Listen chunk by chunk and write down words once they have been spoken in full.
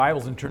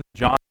Bibles and turn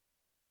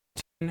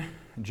to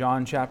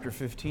John chapter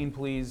 15,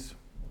 please.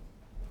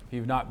 If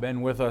you've not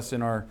been with us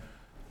in our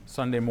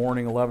Sunday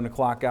morning 11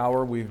 o'clock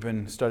hour, we've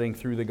been studying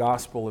through the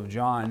Gospel of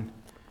John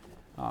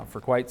for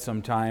quite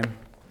some time.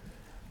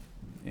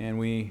 And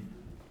we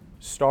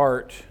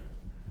start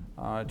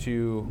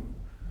to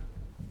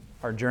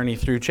our journey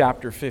through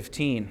chapter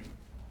 15.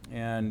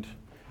 And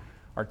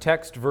our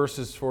text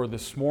verses for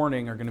this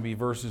morning are going to be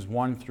verses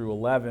 1 through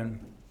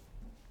 11.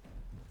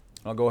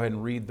 I'll go ahead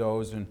and read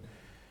those and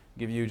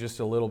give you just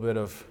a little bit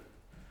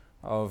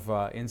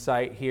of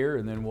insight here,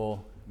 and then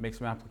we'll make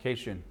some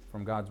application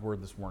from God's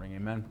Word this morning.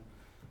 Amen.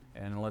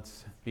 And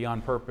let's be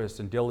on purpose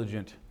and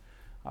diligent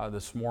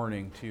this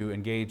morning to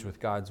engage with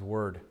God's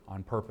Word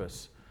on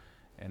purpose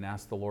and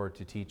ask the Lord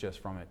to teach us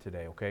from it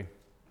today, okay?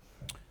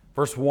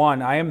 Verse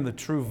 1, I am the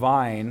true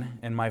vine,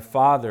 and my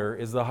Father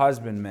is the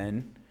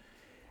husbandman.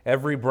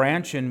 Every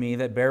branch in me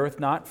that beareth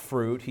not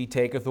fruit, he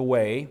taketh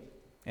away,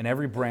 and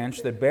every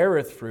branch that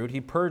beareth fruit, he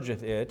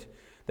purgeth it,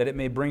 that it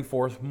may bring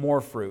forth more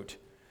fruit.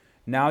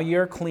 Now ye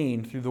are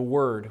clean through the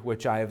word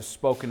which I have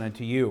spoken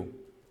unto you.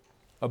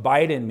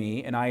 Abide in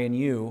me, and I in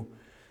you.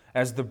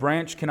 As the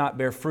branch cannot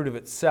bear fruit of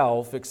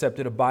itself, except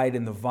it abide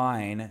in the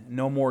vine,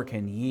 no more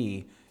can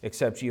ye,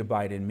 except ye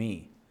abide in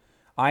me.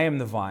 I am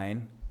the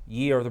vine,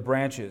 ye are the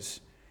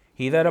branches.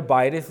 He that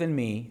abideth in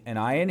me, and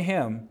I in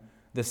him,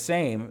 the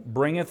same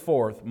bringeth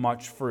forth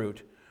much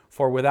fruit.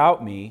 For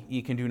without me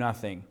ye can do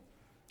nothing.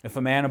 If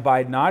a man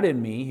abide not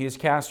in me, he is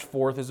cast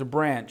forth as a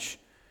branch,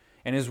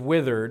 and is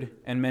withered,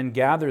 and men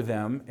gather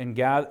them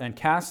and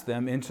cast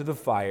them into the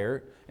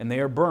fire, and they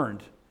are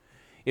burned.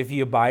 If ye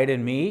abide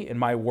in me, and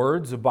my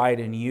words abide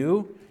in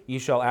you, ye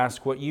shall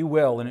ask what ye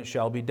will, and it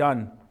shall be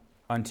done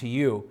unto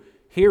you.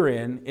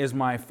 Herein is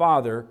my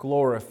Father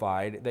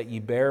glorified, that ye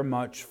bear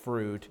much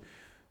fruit,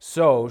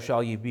 so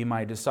shall ye be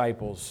my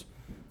disciples.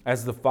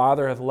 As the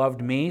Father hath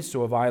loved me,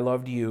 so have I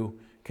loved you.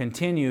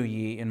 Continue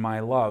ye in my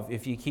love.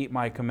 If ye keep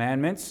my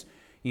commandments,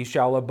 ye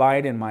shall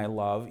abide in my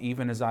love,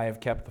 even as I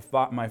have kept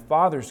my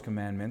Father's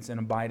commandments,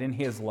 and abide in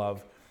his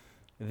love.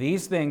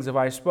 These things have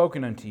I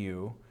spoken unto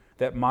you,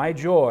 that my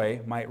joy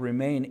might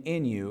remain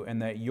in you,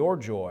 and that your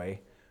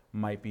joy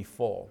might be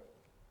full.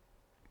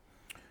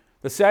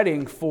 The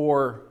setting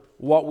for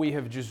what we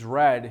have just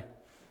read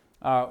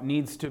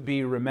needs to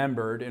be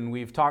remembered, and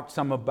we've talked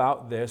some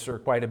about this, or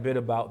quite a bit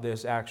about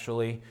this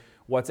actually,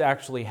 what's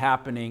actually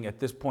happening at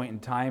this point in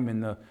time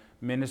in the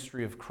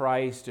ministry of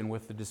Christ and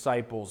with the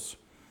disciples.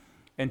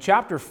 In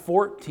chapter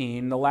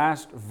 14, the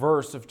last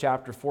verse of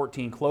chapter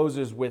 14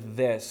 closes with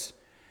this.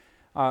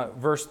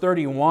 Verse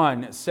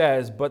 31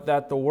 says, But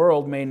that the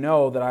world may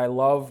know that I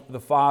love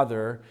the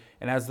Father,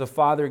 and as the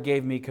Father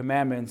gave me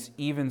commandments,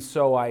 even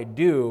so I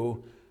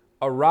do.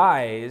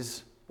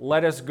 Arise,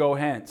 let us go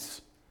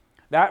hence.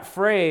 That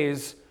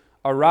phrase,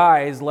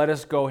 arise, let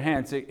us go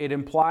hence, it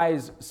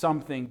implies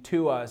something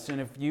to us. And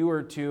if you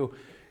were to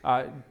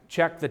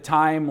check the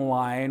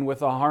timeline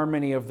with a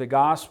harmony of the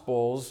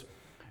Gospels,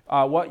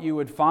 what you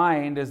would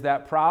find is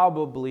that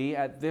probably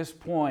at this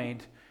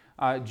point,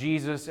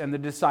 Jesus and the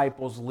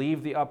disciples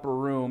leave the upper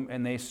room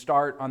and they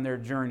start on their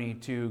journey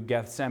to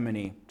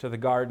Gethsemane, to the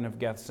Garden of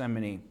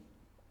Gethsemane.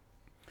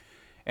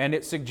 And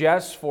it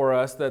suggests for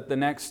us that the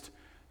next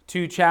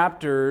 2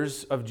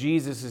 chapters of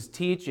Jesus'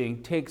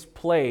 teaching takes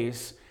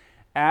place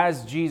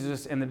as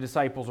Jesus and the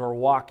disciples are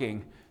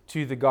walking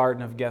to the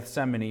Garden of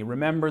Gethsemane.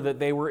 Remember that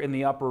they were in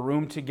the upper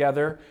room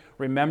together.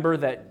 Remember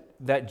that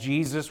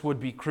Jesus would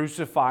be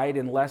crucified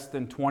in less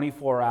than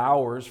 24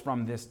 hours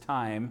from this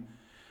time.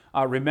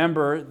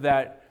 Remember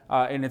that,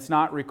 and it's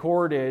not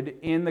recorded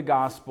in the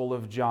Gospel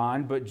of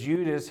John, but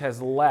Judas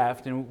has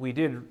left, and we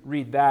did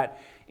read that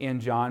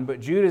in John,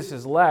 but Judas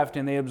has left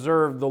and they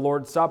observed the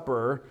Lord's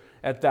Supper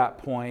at that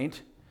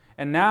point.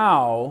 And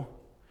now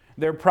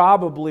they're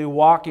probably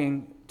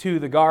walking to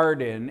the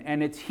garden,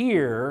 and it's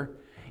here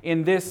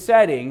in this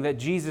setting that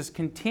Jesus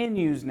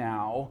continues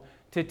now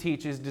to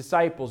teach his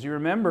disciples. You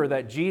remember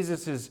that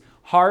Jesus'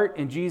 heart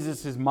and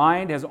Jesus'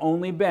 mind has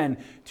only been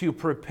to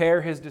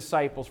prepare his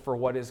disciples for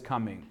what is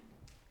coming.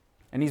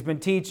 And he's been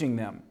teaching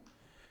them.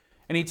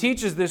 And he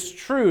teaches this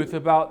truth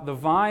about the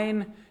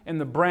vine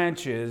and the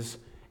branches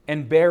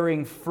and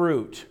bearing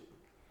fruit.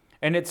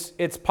 And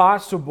it's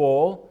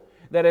possible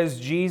that as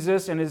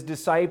Jesus and his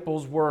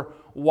disciples were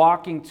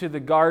walking to the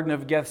Garden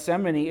of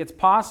Gethsemane, it's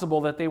possible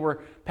that they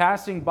were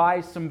passing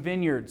by some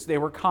vineyards. They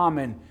were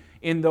common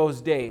in those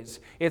days.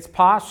 It's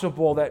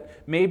possible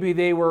that maybe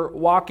they were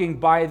walking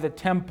by the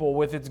temple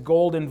with its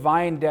golden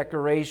vine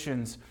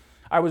decorations.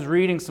 I was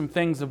reading some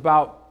things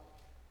about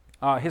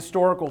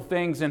historical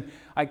things, and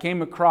I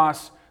came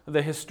across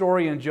the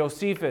historian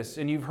Josephus,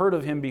 and you've heard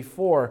of him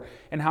before,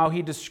 and how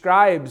he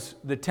describes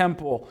the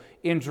temple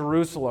in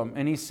Jerusalem.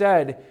 And he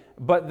said,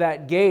 but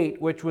that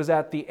gate, which was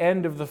at the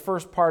end of the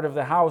first part of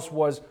the house,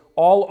 was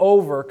all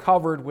over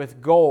covered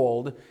with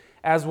gold,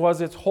 as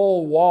was its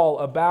whole wall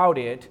about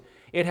it.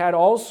 It had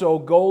also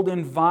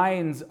golden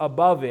vines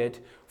above it,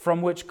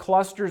 from which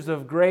clusters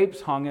of grapes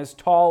hung as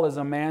tall as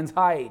a man's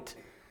height.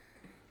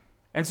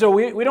 And so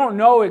we don't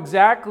know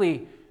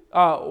exactly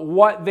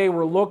what they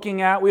were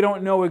looking at. We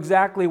don't know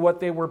exactly what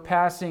they were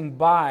passing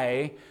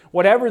by.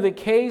 Whatever the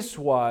case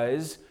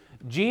was,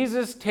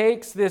 Jesus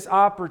takes this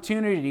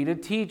opportunity to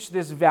teach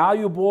this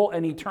valuable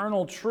and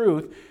eternal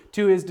truth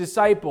to His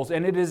disciples.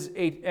 And it is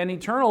an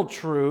eternal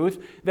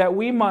truth that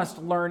we must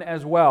learn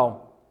as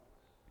well.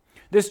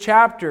 This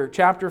chapter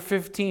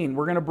 15,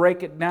 we're going to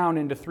break it down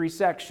into 3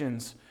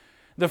 sections.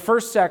 The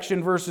first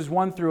section, verses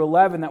 1 through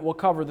 11, that we'll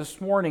cover this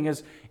morning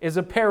is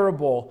a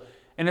parable.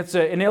 And it's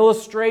an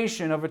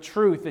illustration of a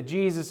truth that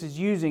Jesus is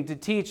using to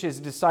teach His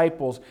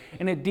disciples.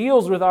 And it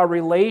deals with our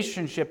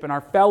relationship and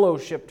our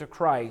fellowship to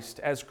Christ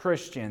as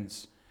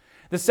Christians.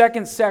 The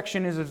second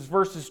section is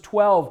verses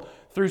 12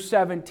 through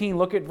 17.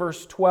 Look at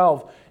verse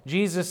 12.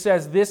 Jesus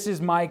says, "This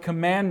is my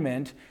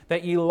commandment,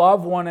 that ye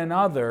love one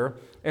another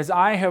as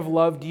I have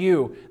loved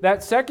you."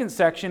 That second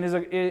section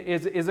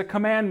is a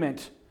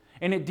commandment,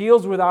 and it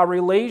deals with our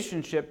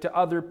relationship to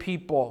other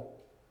people.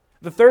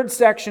 The third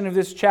section of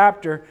this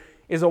chapter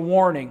is a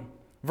warning.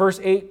 Verse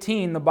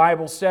 18, the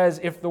Bible says,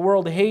 "If the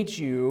world hates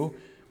you,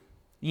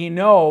 ye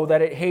know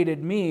that it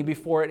hated me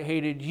before it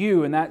hated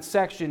you." And that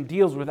section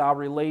deals with our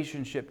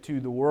relationship to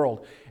the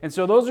world. And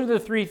so those are the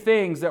 3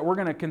 things that we're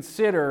going to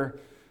consider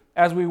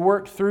as we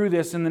work through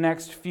this in the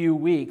next few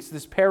weeks.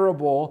 This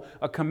parable,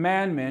 a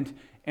commandment,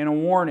 and a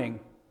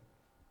warning.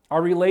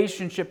 Our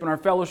relationship and our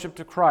fellowship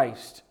to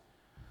Christ.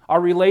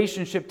 Our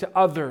relationship to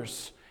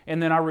others.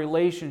 And then our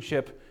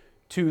relationship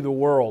to the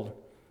world.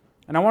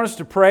 And I want us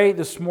to pray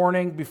this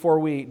morning before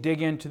we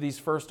dig into these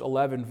first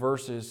 11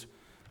 verses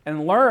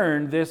and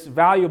learn this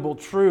valuable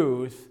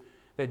truth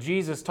that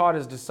Jesus taught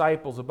His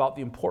disciples about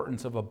the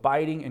importance of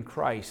abiding in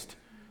Christ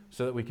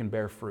so that we can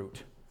bear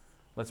fruit.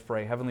 Let's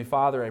pray. Heavenly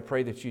Father, I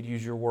pray that You'd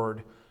use Your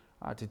Word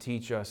to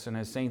teach us. And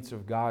as saints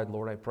of God,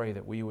 Lord, I pray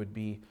that we would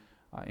be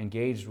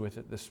engaged with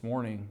it this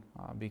morning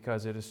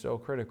because it is so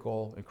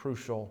critical and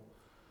crucial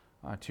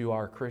to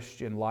our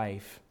Christian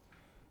life.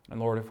 And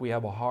Lord, if we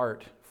have a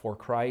heart for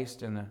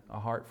Christ and a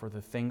heart for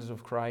the things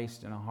of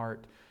Christ and a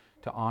heart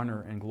to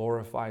honor and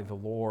glorify the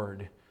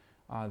Lord,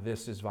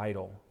 this is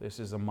vital. This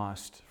is a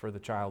must for the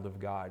child of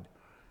God.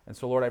 And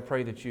so, Lord, I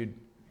pray that You'd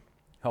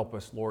help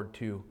us, Lord,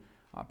 to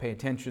pay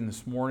attention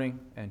this morning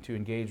and to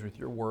engage with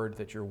Your Word,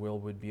 that Your will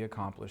would be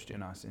accomplished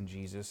in us. In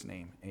Jesus'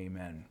 name,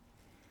 amen.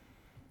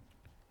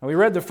 Now, we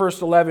read the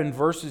first 11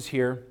 verses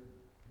here,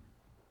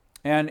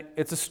 and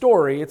it's a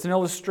story, it's an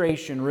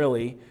illustration,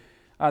 really,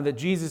 that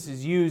Jesus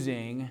is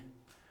using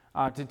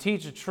to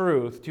teach a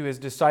truth to His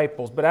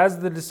disciples. But as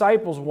the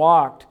disciples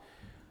walked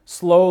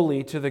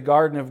slowly to the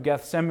Garden of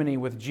Gethsemane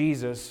with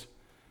Jesus,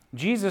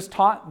 Jesus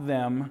taught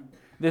them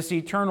this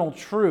eternal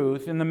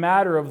truth in the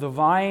matter of the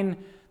vine,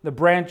 the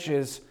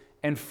branches,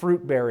 and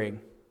fruit bearing.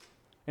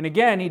 And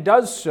again, He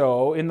does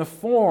so in the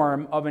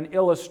form of an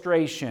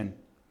illustration.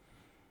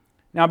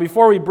 Now,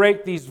 before we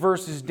break these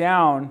verses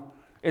down,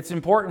 it's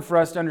important for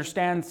us to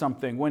understand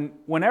something.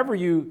 Whenever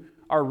you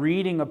are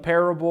reading a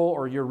parable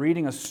or you're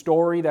reading a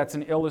story that's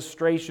an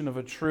illustration of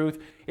a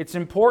truth, it's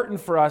important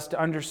for us to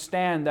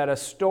understand that a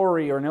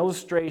story or an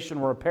illustration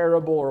or a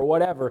parable or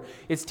whatever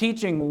is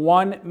teaching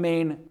one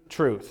main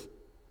truth.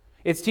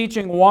 It's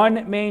teaching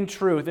one main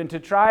truth, and to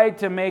try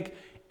to make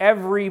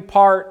every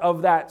part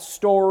of that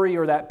story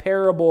or that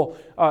parable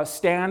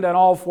stand on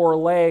all 4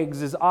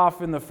 legs is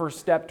often the first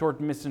step toward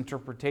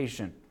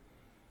misinterpretation.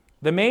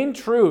 The main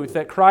truth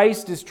that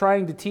Christ is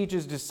trying to teach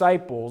His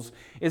disciples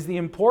is the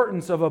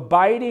importance of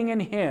abiding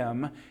in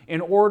Him in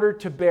order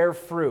to bear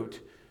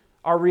fruit.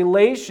 Our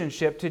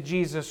relationship to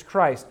Jesus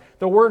Christ.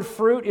 The word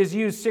fruit is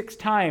used 6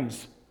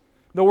 times.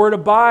 The word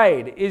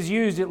abide is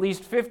used at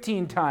least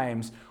 15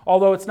 times,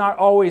 although it's not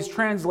always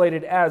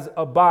translated as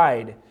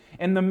abide.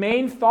 And the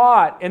main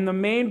thought and the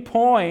main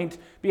point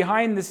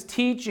behind this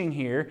teaching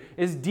here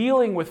is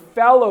dealing with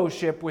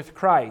fellowship with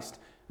Christ,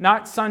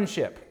 not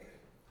sonship.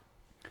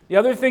 The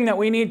other thing that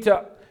we need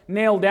to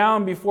nail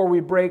down before we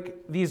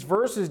break these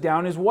verses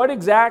down is what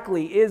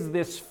exactly is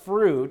this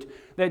fruit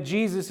that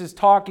Jesus is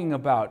talking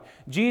about.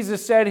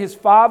 Jesus said His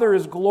Father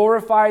is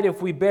glorified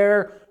if we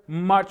bear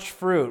much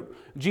fruit.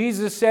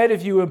 Jesus said,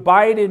 if you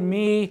abide in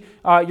me,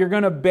 you're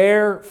going to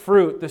bear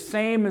fruit, the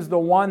same as the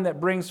one that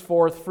brings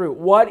forth fruit.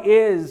 What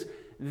is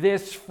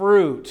this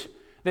fruit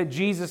that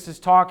Jesus is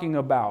talking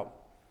about?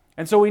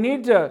 And so we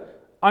need to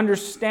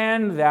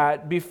understand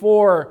that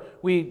before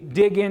we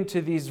dig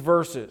into these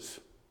verses,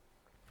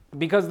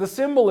 because the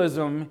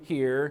symbolism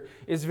here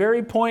is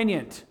very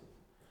poignant.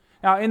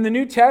 Now, in the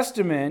New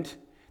Testament,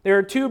 there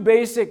are 2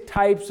 basic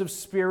types of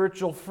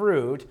spiritual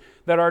fruit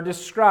that are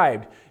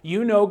described.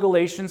 You know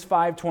Galatians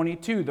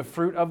 5:22, the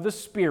fruit of the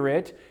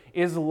Spirit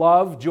is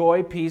love,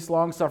 joy, peace,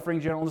 long-suffering,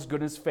 gentleness,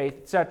 goodness, faith,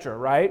 etc.,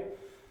 right?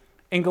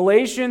 In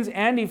Galatians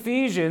and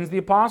Ephesians, the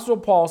Apostle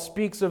Paul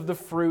speaks of the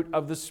fruit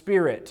of the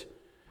Spirit.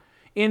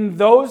 In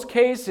those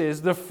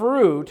cases, the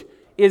fruit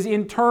is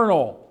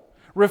internal,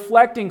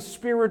 reflecting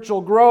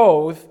spiritual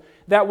growth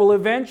that will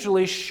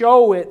eventually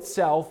show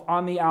itself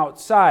on the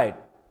outside.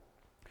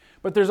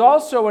 But there's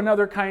also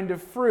another kind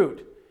of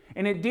fruit,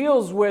 and it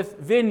deals with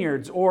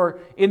vineyards, or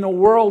in the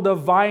world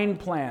of vine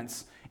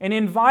plants. And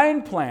in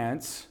vine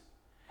plants,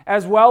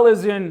 as well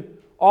as in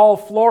all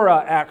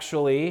flora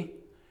actually,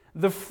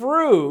 the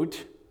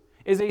fruit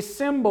is a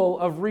symbol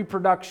of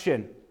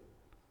reproduction.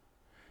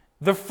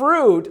 The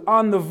fruit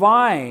on the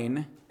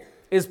vine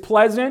is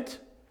pleasant,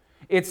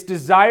 it's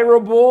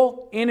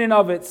desirable in and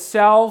of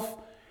itself.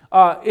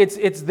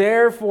 It's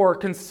there for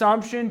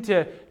consumption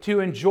to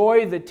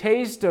enjoy the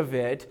taste of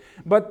it.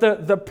 But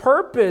the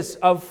purpose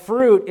of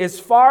fruit is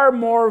far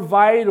more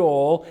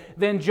vital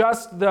than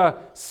just the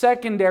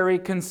secondary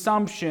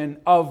consumption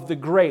of the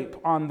grape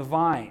on the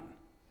vine.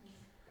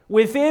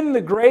 Within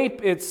the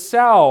grape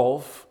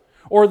itself,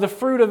 or the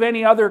fruit of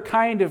any other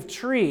kind of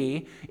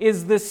tree,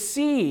 is the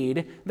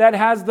seed that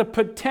has the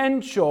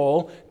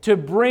potential to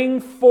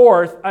bring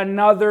forth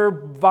another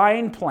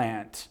vine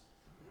plant.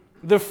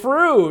 The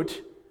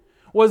fruit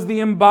was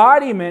the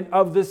embodiment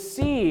of the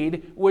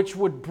seed which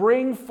would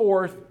bring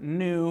forth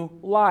new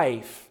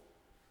life.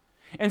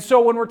 And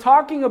so when we're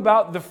talking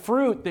about the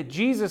fruit that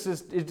Jesus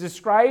is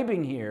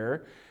describing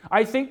here,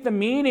 I think the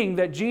meaning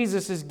that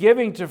Jesus is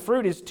giving to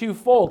fruit is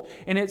twofold.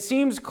 And it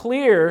seems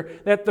clear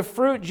that the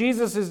fruit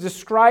Jesus is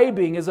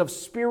describing is of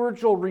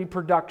spiritual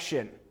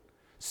reproduction.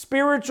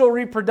 Spiritual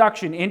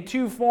reproduction in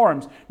two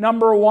forms.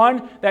 Number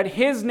one, that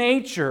His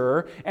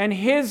nature and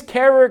His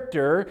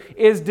character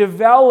is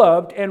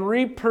developed and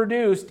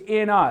reproduced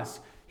in us.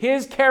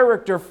 His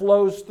character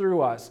flows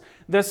through us.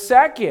 The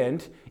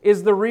second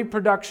is the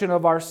reproduction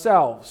of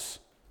ourselves,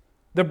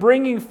 the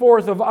bringing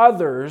forth of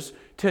others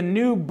to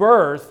new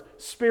birth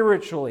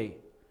spiritually.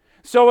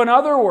 So in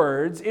other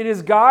words, it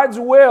is God's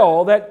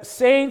will that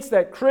saints,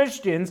 that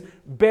Christians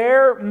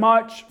bear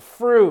much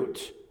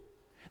fruit.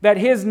 That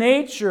His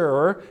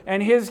nature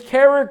and His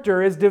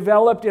character is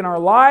developed in our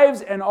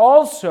lives, and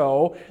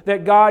also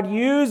that God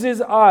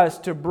uses us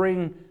to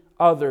bring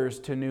others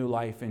to new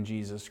life in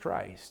Jesus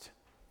Christ.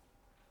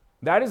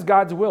 That is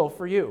God's will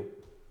for you.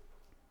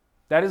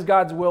 That is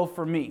God's will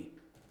for me.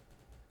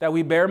 That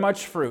we bear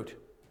much fruit.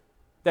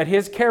 That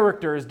His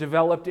character is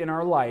developed in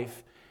our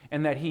life,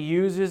 and that He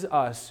uses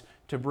us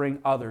to bring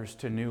others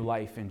to new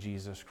life in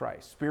Jesus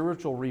Christ.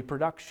 Spiritual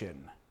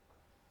reproduction.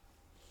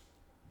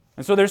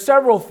 And so there's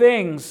several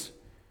things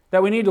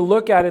that we need to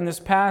look at in this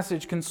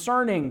passage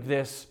concerning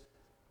this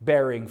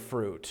bearing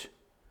fruit.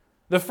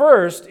 The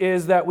first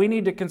is that we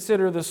need to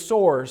consider the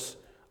source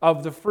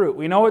of the fruit.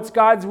 We know it's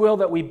God's will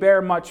that we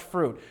bear much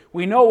fruit.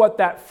 We know what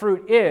that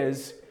fruit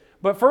is,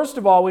 but first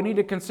of all, we need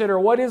to consider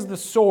what is the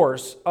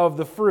source of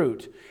the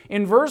fruit.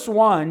 In verse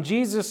 1,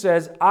 Jesus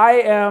says,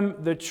 "I am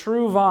the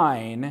true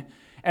vine,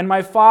 and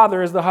my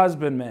Father is the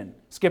husbandman."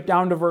 Skip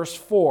down to verse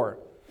 4.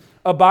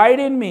 "Abide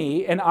in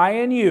me, and I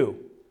in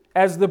you.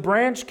 As the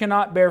branch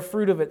cannot bear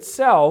fruit of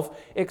itself,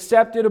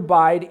 except it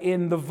abide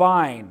in the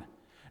vine.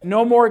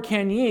 No more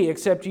can ye,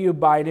 except ye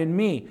abide in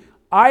me.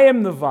 I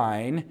am the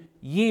vine,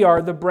 ye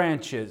are the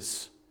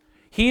branches.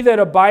 He that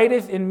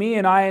abideth in me,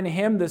 and I in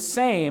him, the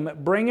same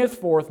bringeth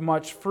forth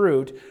much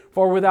fruit,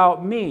 for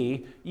without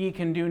me ye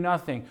can do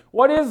nothing."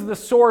 What is the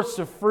source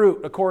of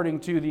fruit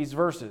according to these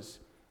verses?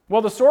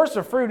 Well, the source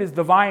of fruit is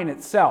the vine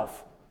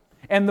itself.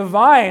 And the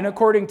vine,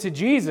 according to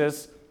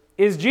Jesus,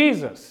 is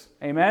Jesus.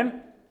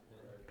 Amen?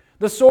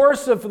 The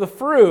source of the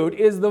fruit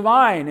is the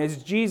vine,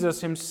 is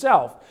Jesus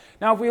Himself.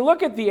 Now, if we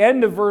look at the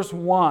end of verse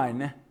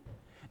 1,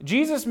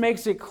 Jesus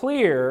makes it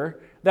clear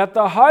that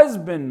the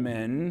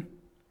husbandman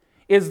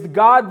is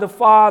God the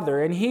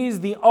Father, and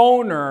He's the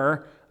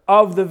owner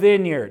of the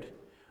vineyard.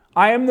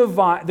 "I am the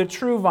vine, the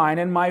true vine,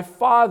 and my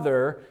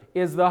Father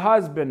is the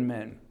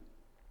husbandman."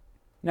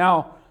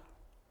 Now,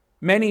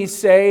 many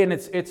say, and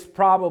it's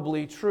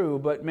probably true,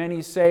 but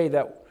many say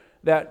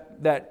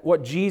that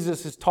what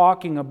Jesus is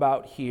talking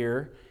about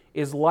here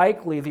is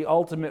likely the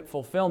ultimate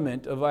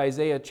fulfillment of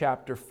Isaiah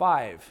chapter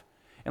 5.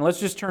 And let's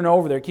just turn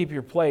over there, keep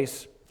your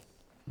place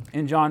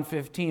in John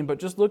 15, but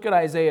just look at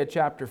Isaiah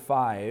chapter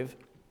 5.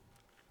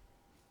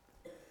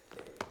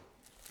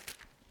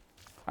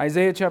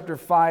 Isaiah chapter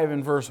 5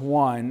 and verse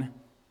 1.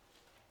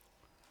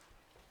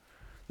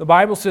 The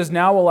Bible says,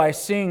 "Now will I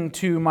sing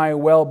to my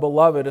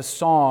well-beloved a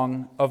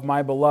song of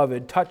my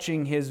beloved,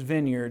 touching his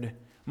vineyard.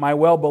 My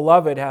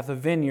well-beloved hath a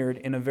vineyard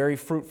in a very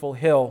fruitful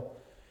hill,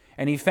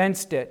 and he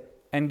fenced it,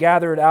 and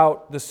gathered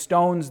out the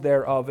stones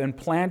thereof, and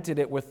planted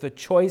it with the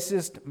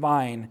choicest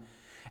vine,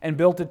 and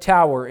built a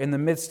tower in the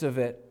midst of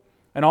it,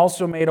 and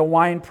also made a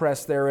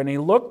winepress there. And he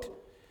looked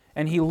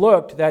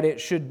that it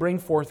should bring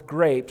forth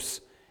grapes,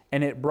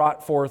 and it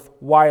brought forth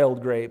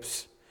wild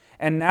grapes.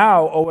 And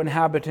now, O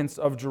inhabitants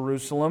of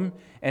Jerusalem,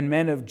 and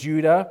men of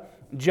Judah,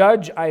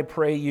 judge, I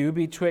pray you,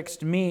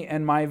 betwixt me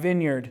and my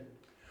vineyard.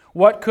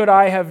 What could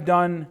have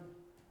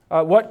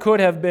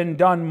been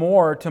done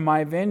more to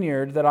my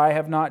vineyard that I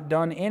have not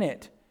done in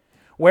it?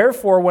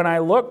 Wherefore, when I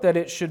looked that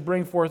it should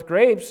bring forth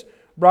grapes,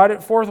 brought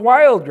it forth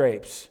wild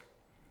grapes.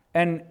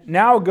 And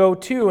now go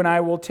to, and I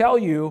will tell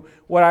you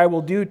what I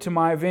will do to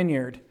my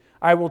vineyard.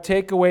 I will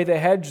take away the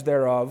hedge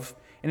thereof,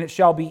 and it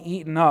shall be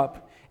eaten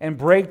up, and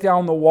break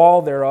down the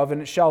wall thereof,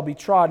 and it shall be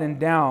trodden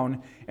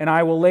down, and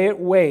I will lay it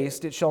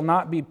waste. It shall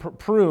not be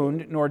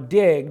pruned nor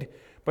digged,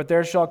 but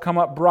there shall come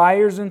up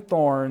briars and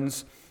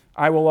thorns.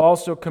 I will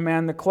also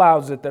command the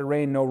clouds that there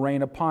rain no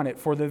rain upon it.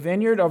 For the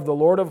vineyard of the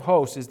Lord of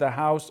hosts is the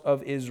house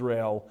of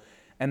Israel,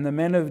 and the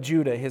men of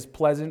Judah his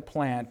pleasant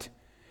plant.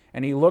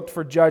 And he looked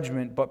for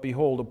judgment, but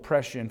behold,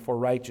 oppression, for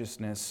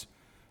righteousness,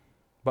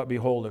 but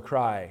behold, a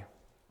cry.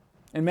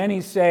 And many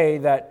say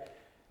that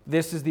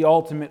this is the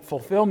ultimate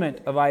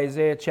fulfillment of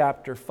Isaiah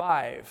chapter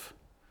 5.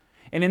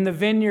 And in the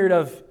vineyard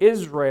of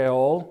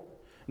Israel,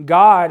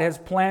 God has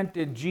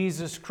planted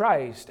Jesus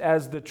Christ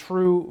as the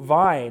true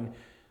vine,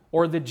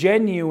 or the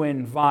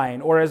genuine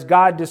vine, or as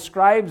God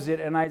describes it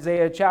in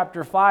Isaiah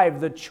chapter 5,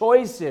 the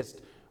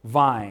choicest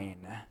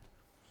vine.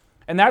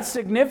 And that's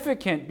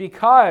significant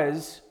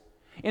because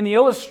in the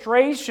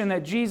illustration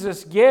that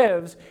Jesus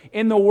gives,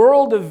 in the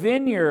world of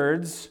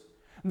vineyards,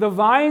 the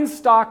vine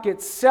stock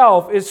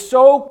itself is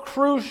so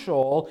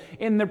crucial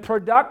in the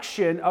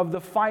production of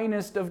the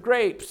finest of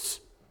grapes.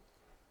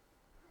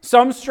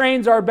 Some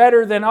strains are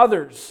better than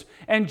others.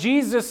 And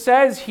Jesus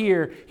says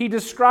here, he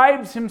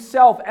describes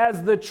himself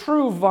as the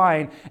true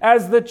vine,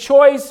 as the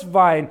choice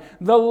vine,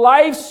 the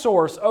life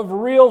source of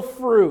real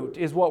fruit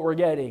is what we're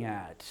getting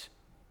at.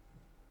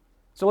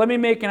 So let me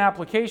make an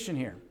application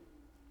here,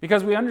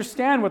 because we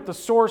understand what the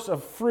source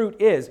of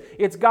fruit is.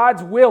 It's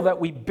God's will that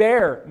we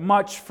bear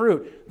much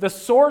fruit. The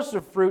source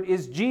of fruit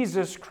is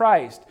Jesus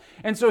Christ.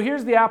 And so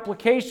here's the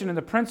application and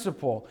the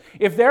principle.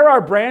 If there are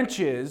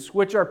branches,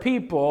 which are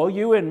people,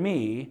 you and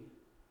me,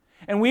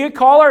 and we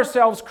call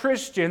ourselves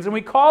Christians and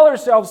we call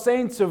ourselves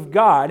saints of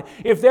God,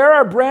 if there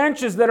are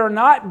branches that are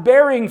not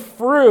bearing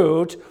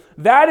fruit,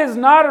 that is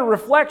not a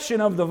reflection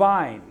of the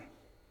vine.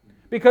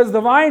 Because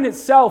the vine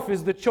itself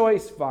is the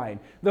choice vine.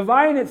 The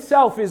vine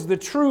itself is the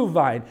true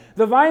vine.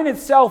 The vine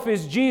itself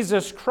is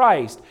Jesus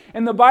Christ.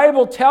 And the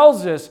Bible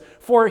tells us,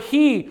 for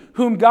he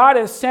whom God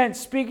has sent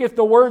speaketh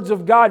the words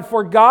of God.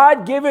 For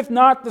God giveth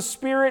not the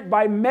Spirit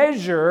by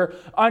measure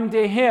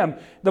unto him.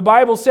 The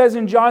Bible says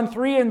in John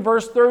 3 and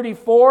verse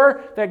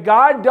 34 that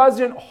God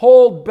doesn't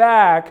hold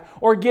back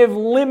or give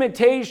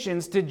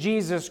limitations to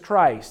Jesus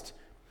Christ.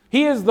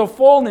 He is the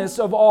fullness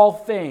of all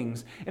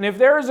things. And if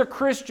there is a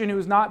Christian who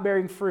is not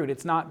bearing fruit,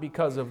 it's not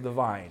because of the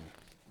vine.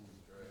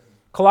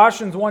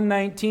 Colossians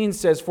 1:19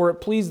 says, for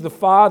it pleased the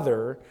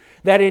Father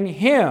that in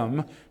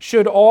him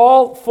should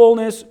all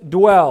fullness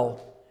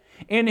dwell,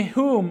 in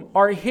whom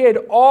are hid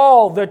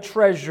all the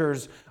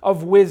treasures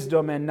of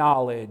wisdom and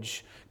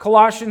knowledge.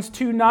 Colossians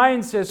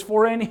 2:9 says,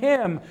 for in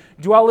him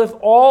dwelleth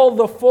all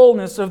the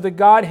fullness of the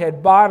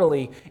Godhead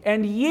bodily,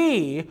 and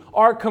ye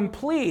are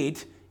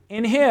complete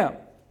in him.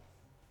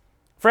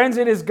 Friends,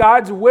 it is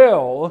God's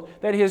will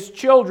that his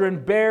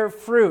children bear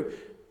fruit.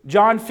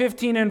 John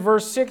 15 and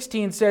verse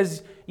 16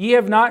 says, ye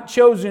have not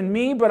chosen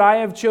me, but I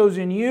have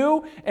chosen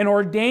you and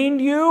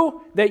ordained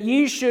you that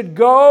ye should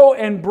go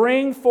and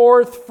bring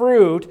forth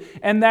fruit,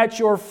 and that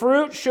your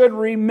fruit should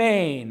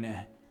remain.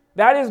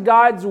 That is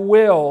God's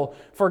will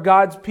for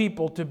God's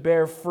people to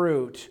bear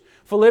fruit.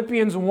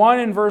 Philippians 1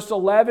 and verse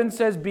 11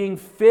 says, being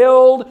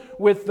filled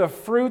with the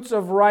fruits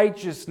of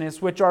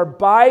righteousness, which are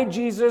by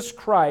Jesus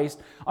Christ,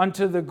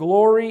 unto the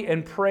glory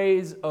and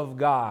praise of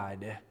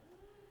God.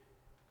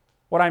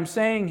 What I'm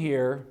saying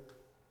here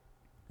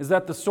is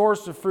that the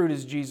source of fruit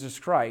is Jesus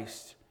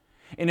Christ.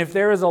 And if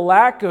there is a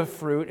lack of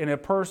fruit in a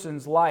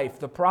person's life,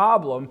 the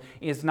problem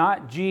is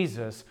not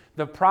Jesus.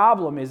 The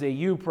problem is a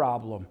you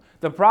problem.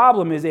 The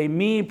problem is a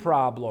me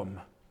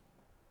problem.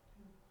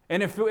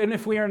 And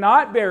if we are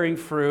not bearing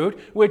fruit,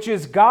 which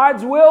is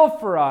God's will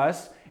for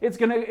us,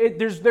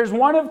 there's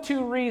one of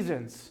two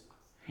reasons.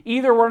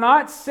 Either we're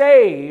not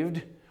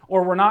saved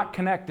or we're not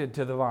connected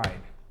to the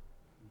vine.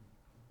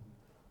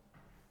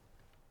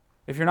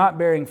 If you're not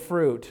bearing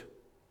fruit,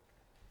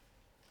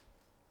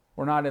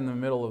 we're not in the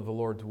middle of the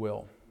Lord's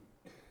will.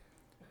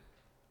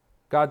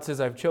 God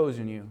says, I've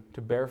chosen you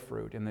to bear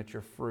fruit and that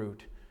your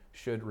fruit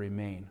should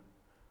remain.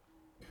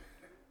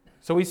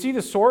 So we see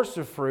the source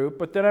of fruit,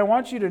 but then I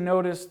want you to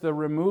notice the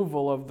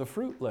removal of the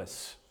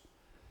fruitless.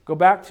 Go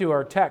back to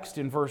our text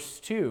in verse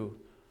 2.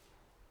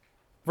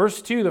 Verse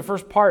 2, the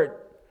first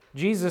part,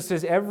 Jesus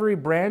says, every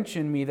branch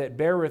in me that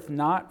beareth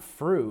not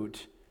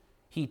fruit,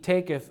 he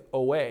taketh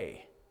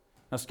away.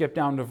 Now skip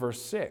down to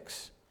verse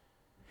 6.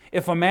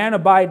 If a man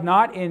abide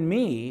not in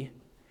me,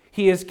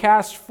 he is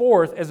cast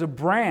forth as a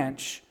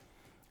branch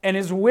and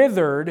is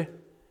withered,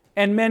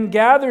 and men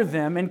gather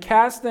them and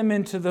cast them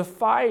into the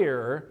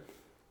fire,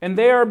 and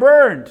they are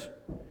burned.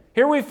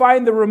 Here we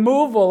find the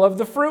removal of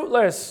the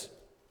fruitless.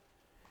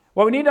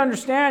 What we need to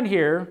understand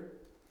here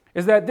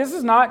is that this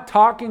is not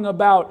talking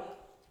about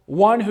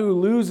one who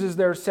loses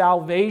their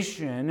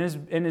salvation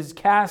and is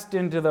cast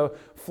into the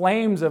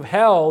flames of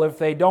hell if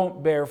they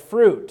don't bear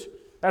fruit.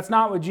 That's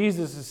not what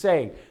Jesus is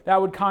saying.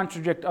 That would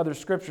contradict other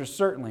scriptures,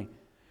 certainly.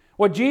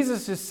 What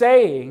Jesus is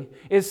saying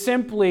is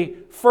simply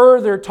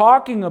further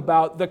talking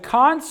about the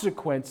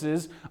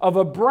consequences of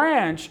a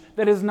branch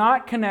that is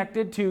not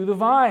connected to the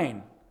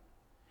vine.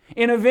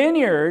 In a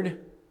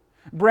vineyard,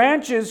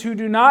 branches who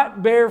do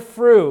not bear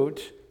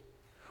fruit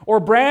or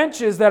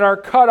branches that are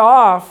cut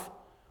off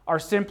are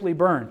simply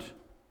burnt.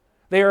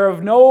 They are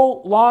of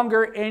no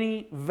longer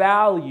any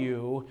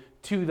value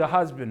to the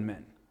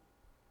husbandman.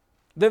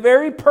 The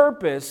very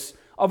purpose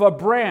of a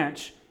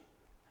branch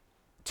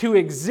to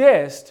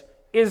exist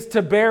is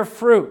to bear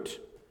fruit.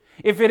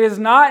 If it is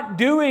not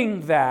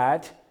doing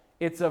that,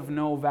 it's of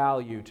no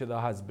value to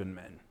the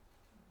husbandman.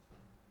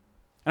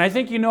 And I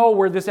think you know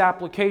where this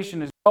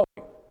application is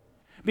going.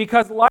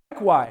 Because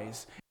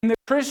likewise, in the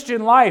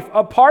Christian life,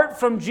 apart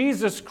from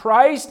Jesus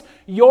Christ,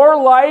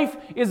 your life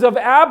is of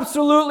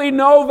absolutely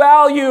no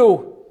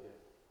value.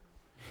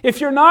 If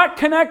you're not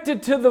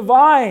connected to the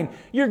vine,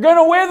 you're going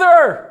to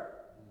wither.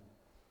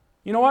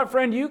 You know what,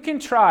 friend? You can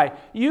try.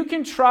 You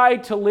can try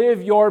to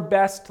live your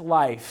best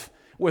life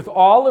with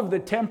all of the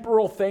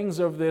temporal things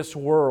of this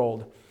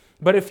world.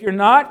 But if you're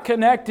not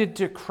connected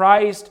to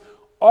Christ,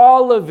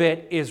 all of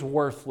it is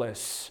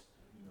worthless.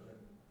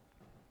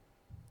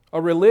 A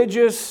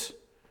religious,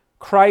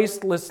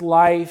 Christless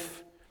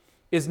life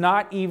is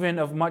not even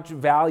of much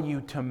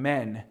value to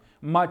men,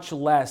 much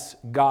less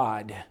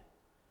God.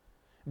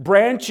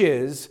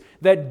 Branches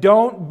that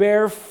don't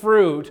bear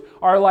fruit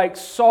are like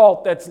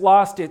salt that's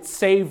lost its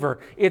savor.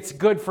 It's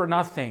good for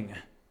nothing.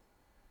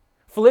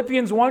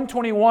 Philippians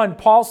 1:21,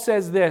 Paul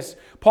says this.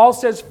 Paul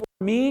says, "For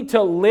me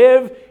to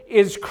live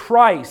is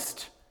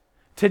Christ.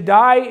 To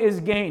die is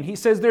gain." He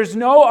says there's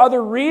no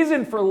other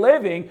reason for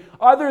living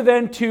other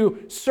than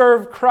to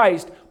serve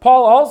Christ.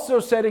 Paul also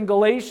said in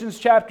Galatians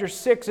chapter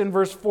 6 and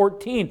verse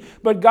 14,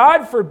 "But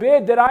God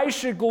forbid that I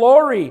should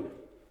glory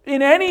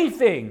in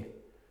anything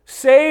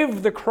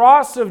save the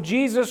cross of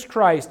Jesus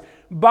Christ,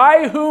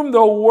 by whom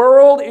the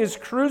world is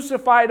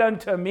crucified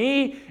unto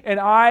me, and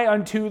I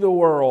unto the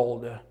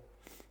world."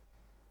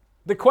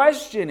 The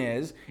question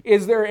is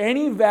there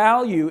any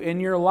value in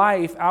your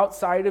life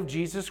outside of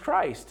Jesus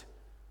Christ?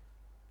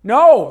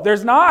 No,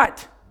 there's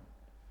not.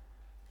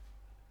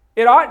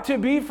 It ought to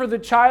be for the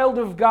child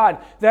of God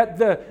that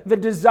the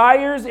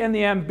desires and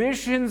the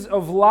ambitions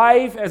of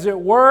life, as it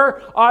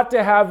were, ought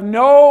to have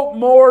no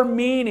more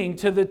meaning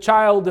to the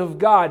child of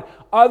God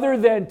other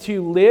than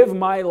to live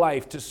my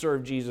life to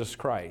serve Jesus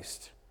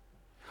Christ.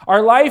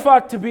 Our life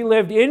ought to be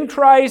lived in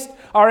Christ.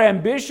 Our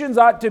ambitions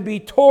ought to be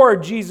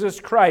toward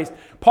Jesus Christ.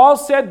 Paul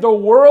said, "The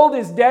world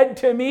is dead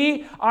to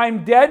me.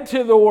 I'm dead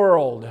to the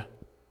world."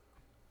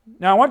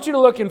 Now I want you to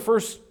look in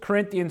 1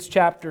 Corinthians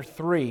chapter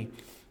 3,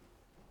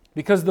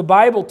 because the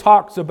Bible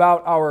talks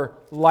about our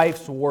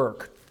life's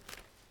work.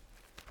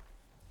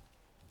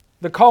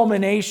 The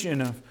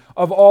culmination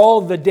of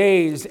all the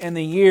days and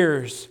the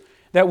years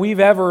that we've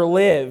ever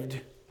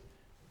lived.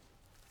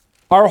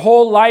 Our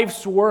whole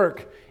life's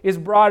work is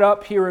brought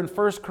up here in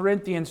 1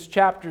 Corinthians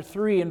chapter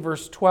 3 and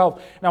verse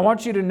 12. And I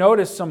want you to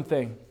notice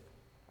something.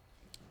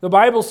 The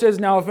Bible says,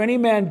 "Now if any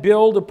man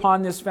build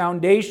upon this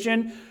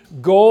foundation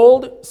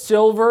gold,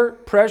 silver,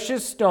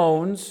 precious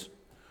stones,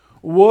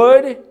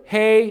 wood,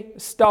 hay,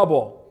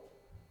 stubble,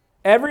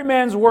 every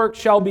man's work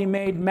shall be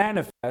made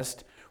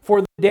manifest,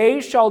 for the day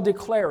shall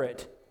declare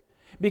it,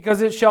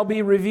 because it shall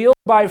be revealed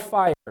by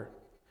fire.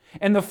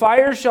 And the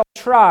fire shall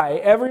try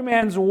every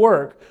man's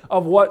work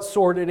of what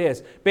sort it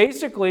is."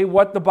 Basically,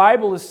 what the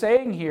Bible is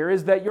saying here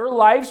is that your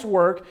life's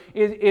work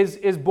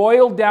is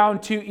boiled down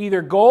to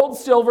either gold,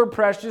 silver,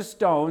 precious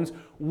stones,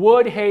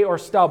 wood, hay, or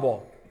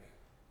stubble.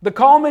 The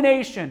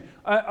culmination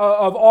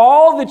of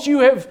all that you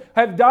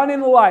have done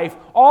in life,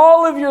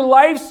 all of your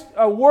life's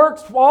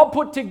works all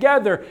put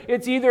together,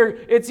 it's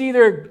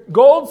either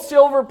gold,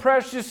 silver,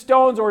 precious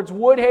stones, or it's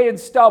wood, hay, and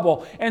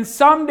stubble. And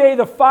someday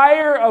the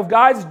fire of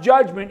God's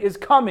judgment is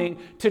coming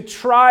to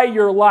try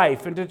your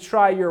life and to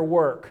try your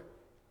work.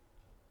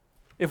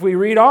 If we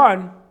read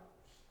on,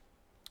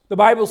 the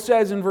Bible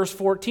says in verse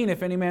 14,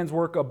 "If any man's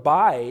work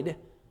abide,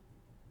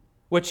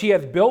 which he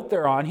hath built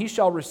thereon, he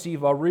shall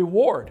receive a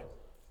reward.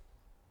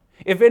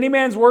 If any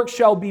man's work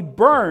shall be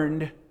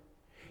burned,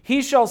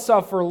 he shall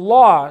suffer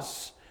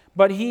loss,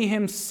 but he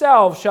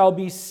himself shall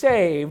be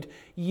saved,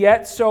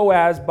 yet so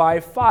as by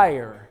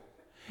fire."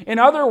 In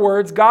other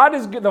words,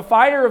 the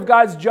fire of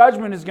God's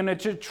judgment is going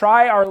to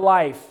try our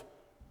life.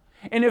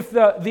 And if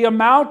the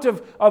amount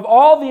of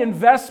all the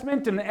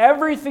investment and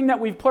everything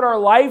that we've put our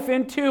life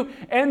into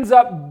ends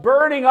up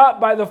burning up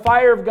by the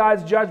fire of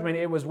God's judgment,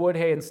 it was wood,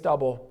 hay, and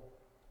stubble.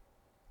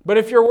 But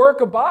if your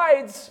work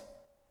abides,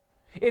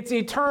 it's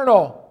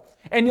eternal,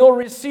 and you'll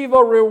receive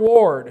a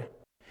reward.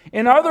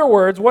 In other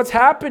words, what's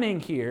happening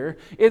here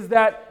is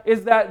that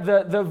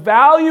the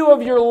value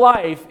of your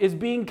life is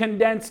being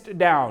condensed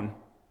down.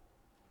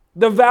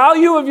 The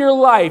value of your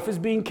life is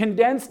being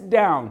condensed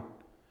down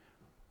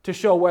to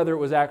show whether it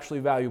was actually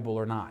valuable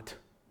or not.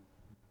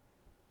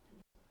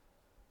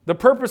 The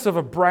purpose of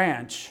a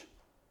branch,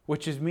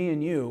 which is me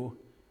and you,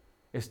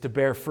 is to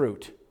bear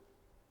fruit.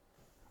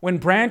 When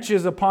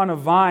branches upon a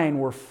vine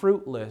were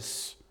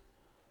fruitless,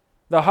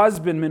 the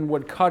husbandman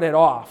would cut it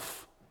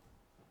off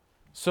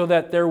so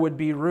that there would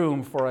be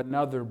room for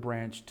another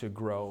branch to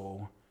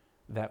grow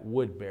that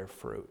would bear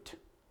fruit.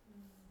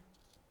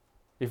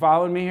 You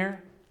following me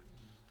here?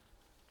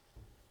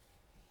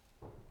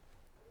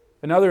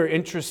 Another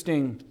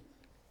interesting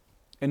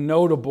and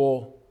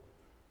notable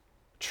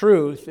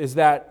truth is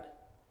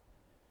that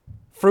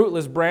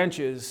Fruitless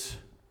branches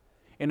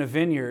in a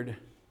vineyard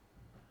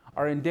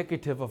are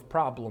indicative of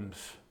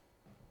problems.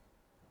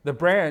 The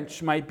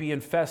branch might be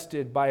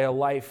infested by a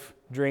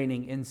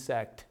life-draining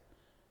insect.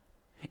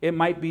 It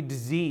might be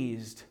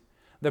diseased.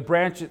 The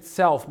branch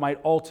itself might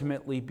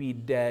ultimately be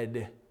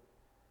dead.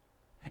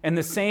 And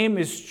the same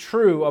is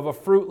true of a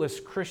fruitless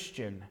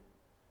Christian.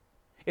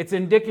 It's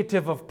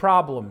indicative of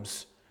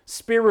problems,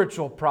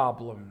 spiritual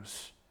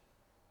problems.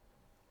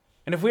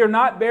 And if we are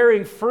not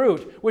bearing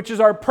fruit, which is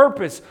our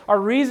purpose, our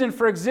reason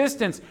for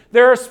existence,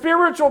 there are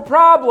spiritual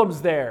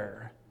problems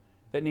there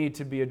that need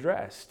to be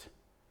addressed.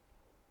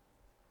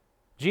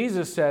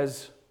 Jesus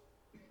says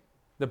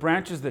the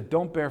branches that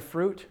don't bear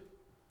fruit,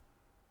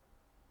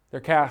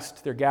 they're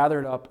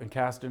gathered up and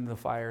cast into the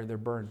fire, they're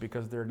burned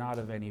because they're not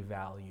of any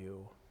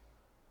value.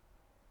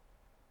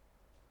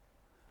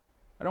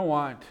 I don't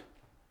want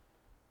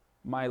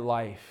my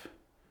life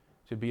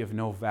to be of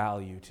no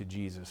value to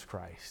Jesus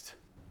Christ.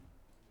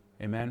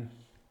 Amen?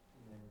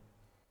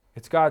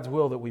 It's God's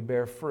will that we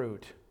bear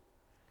fruit.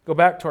 Go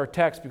back to our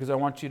text because I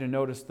want you to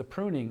notice the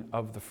pruning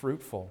of the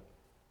fruitful.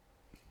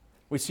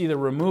 We see the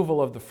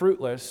removal of the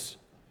fruitless,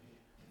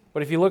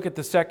 but if you look at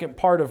the second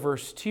part of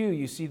verse 2,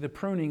 you see the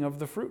pruning of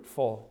the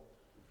fruitful.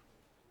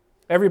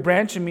 Every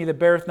branch in me that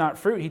beareth not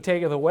fruit, he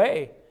taketh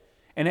away.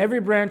 And every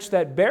branch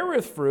that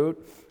beareth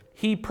fruit,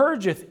 he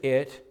purgeth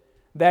it,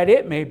 that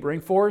it may bring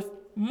forth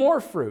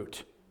more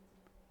fruit.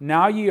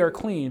 Now ye are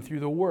clean through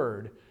the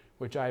word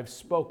which I have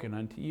spoken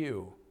unto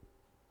you.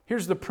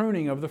 Here's the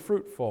pruning of the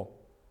fruitful.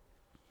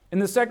 In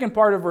the second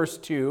part of verse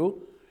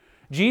 2,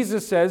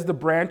 Jesus says the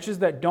branches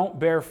that don't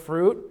bear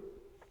fruit,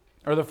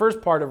 or the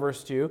first part of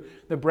verse 2,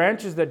 the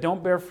branches that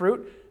don't bear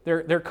fruit,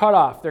 they're cut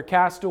off, they're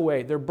cast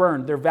away, they're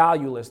burned, they're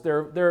valueless,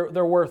 they're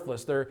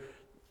worthless,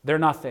 they're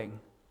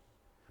nothing.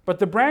 But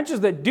the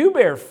branches that do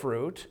bear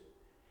fruit,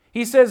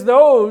 he says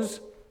those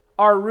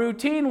are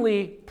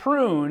routinely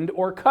pruned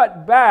or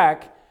cut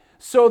back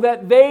so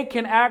that they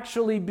can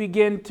actually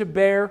begin to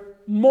bear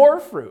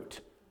more fruit,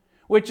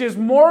 which is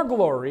more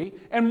glory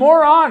and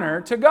more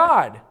honor to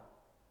God.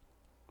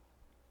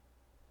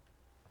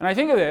 And I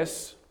think of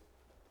this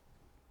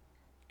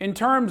in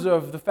terms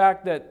of the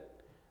fact that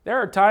there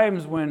are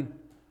times when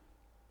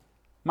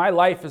my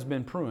life has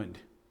been pruned.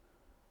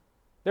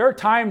 There are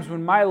times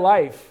when my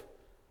life,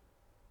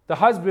 the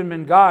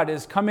husbandman God,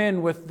 has come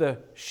in with the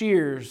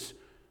shears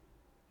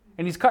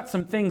and he's cut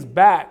some things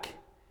back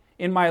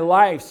in my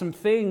life, some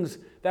things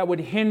that would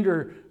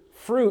hinder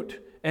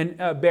fruit and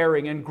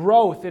bearing and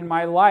growth in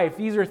my life.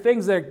 These are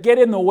things that get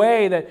in the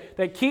way,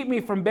 that keep me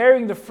from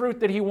bearing the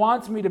fruit that he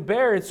wants me to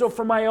bear. And so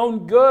for my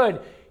own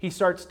good, he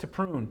starts to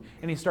prune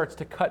and he starts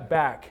to cut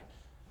back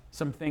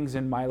some things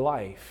in my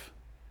life.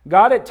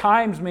 God at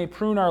times may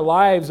prune our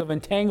lives of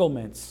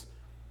entanglements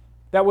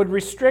that would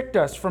restrict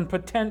us from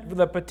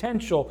the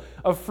potential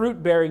of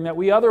fruit bearing that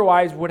we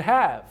otherwise would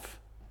have.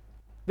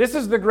 This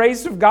is the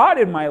grace of God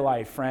in my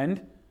life,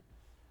 friend.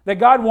 That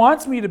God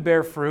wants me to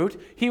bear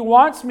fruit. He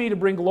wants me to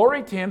bring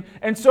glory to Him.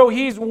 And so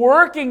He's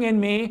working in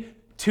me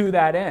to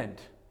that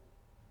end.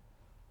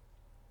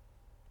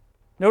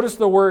 Notice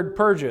the word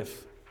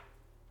purgeth.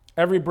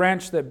 Every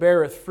branch that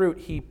beareth fruit,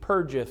 He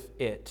purgeth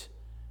it.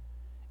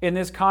 In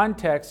this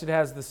context, it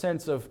has the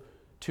sense of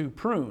to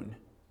prune.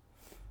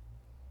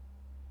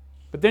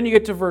 But then you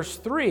get to verse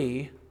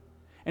 3,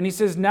 and he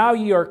says, now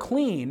ye are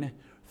clean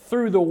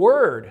through the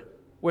word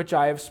which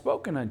I have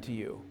spoken unto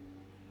you.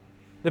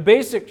 The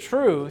basic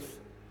truth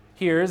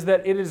here is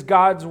that it is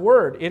God's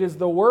word. It is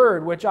the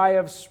word which I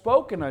have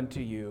spoken unto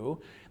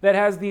you that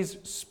has these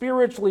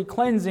spiritually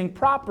cleansing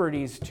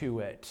properties to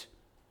it.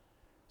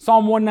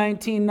 Psalm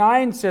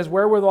 119:9 says,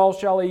 wherewithal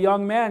shall a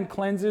young man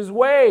cleanse his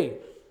way?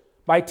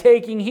 By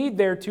taking heed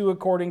thereto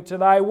according to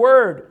thy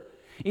word.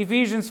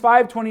 Ephesians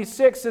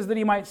 5:26 says that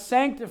he might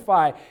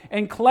sanctify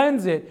and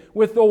cleanse it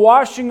with the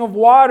washing of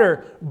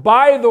water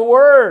by the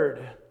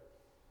word.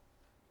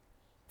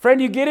 Friend,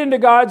 you get into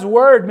God's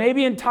word,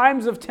 maybe in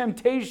times of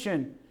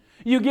temptation.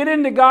 You get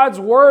into God's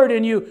word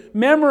and you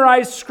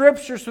memorize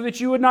scripture so that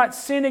you would not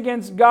sin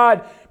against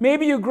God.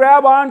 Maybe you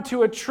grab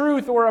onto a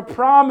truth or a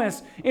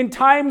promise in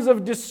times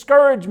of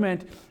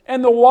discouragement,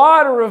 and the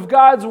water of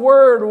God's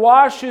word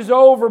washes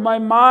over my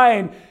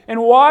mind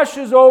and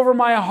washes over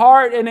my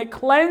heart, and it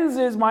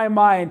cleanses my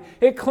mind.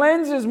 It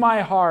cleanses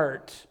my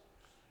heart.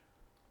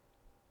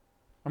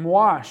 I'm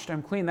washed.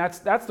 I'm clean. That's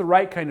the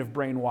right kind of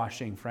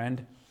brainwashing,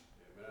 friend.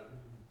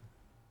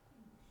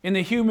 In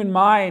the human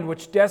mind,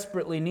 which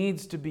desperately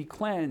needs to be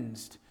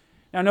cleansed.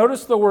 Now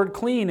notice the word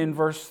clean in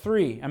verse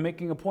 3. I'm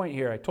making a point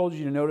here. I told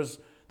you to notice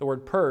the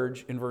word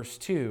purge in verse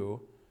 2.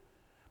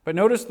 But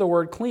notice the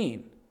word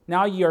clean.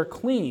 Now ye are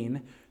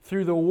clean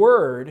through the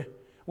word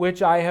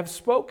which I have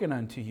spoken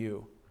unto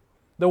you.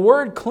 The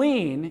word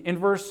clean in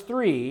verse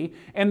 3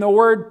 and the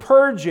word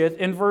purgeth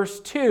in verse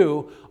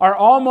 2 are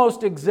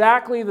almost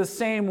exactly the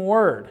same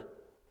word.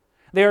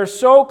 They are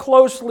so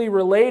closely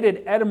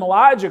related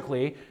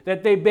etymologically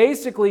that they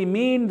basically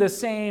mean the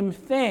same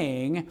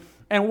thing.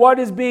 And what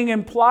is being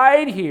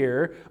implied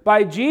here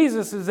by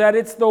Jesus is that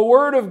it's the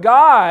Word of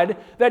God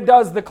that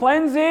does the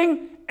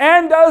cleansing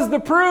and does the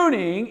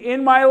pruning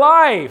in my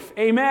life.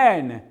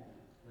 Amen.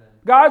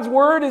 God's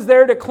Word is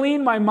there to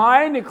clean my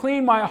mind, to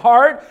clean my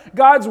heart.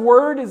 God's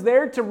Word is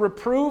there to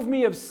reprove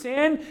me of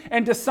sin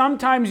and to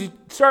sometimes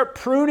start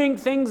pruning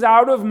things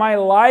out of my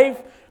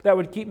life that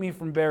would keep me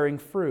from bearing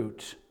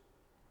fruit.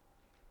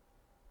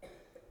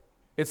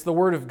 It's the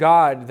Word of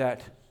God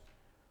that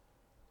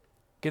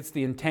gets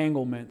the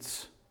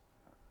entanglements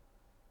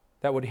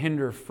that would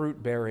hinder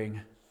fruit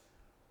bearing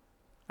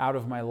out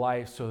of my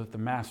life so that the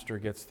Master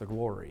gets the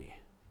glory.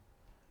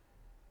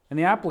 And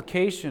the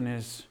application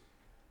is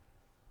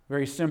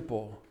very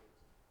simple.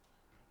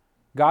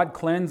 God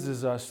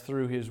cleanses us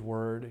through His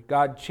Word.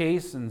 God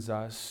chastens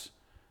us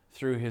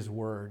through His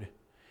Word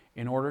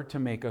in order to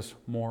make us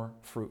more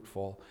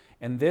fruitful.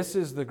 And this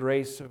is the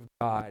grace of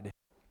God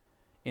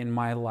in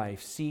my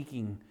life,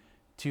 seeking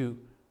to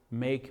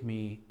make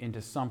me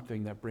into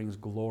something that brings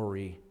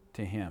glory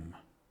to Him.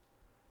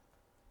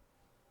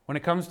 When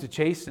it comes to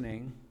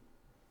chastening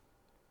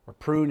or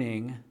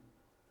pruning,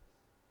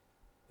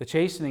 the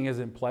chastening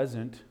isn't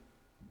pleasant.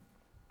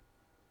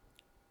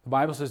 The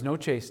Bible says, no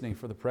chastening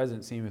for the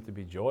present seemeth to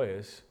be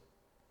joyous,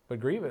 but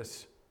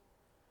grievous.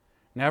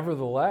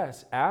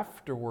 Nevertheless,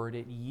 afterward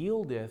it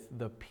yieldeth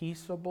the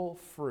peaceable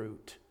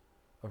fruit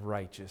of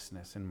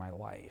righteousness in my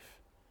life.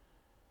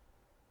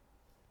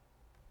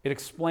 It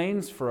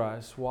explains for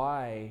us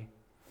why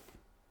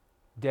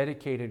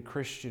dedicated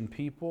Christian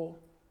people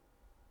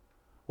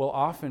will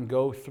often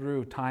go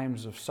through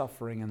times of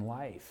suffering in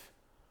life.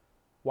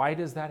 Why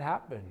does that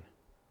happen?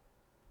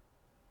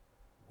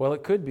 Well,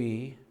 it could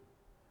be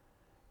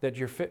that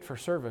you're fit for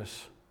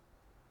service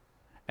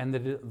and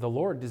that the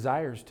Lord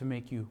desires to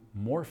make you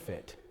more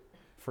fit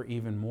for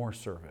even more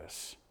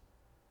service.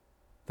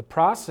 The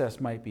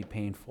process might be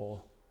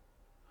painful,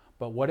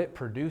 but what it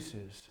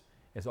produces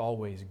is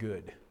always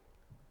good.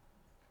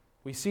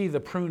 We see the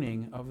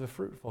pruning of the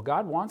fruitful.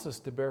 God wants us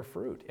to bear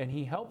fruit, and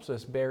He helps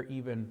us bear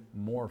even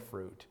more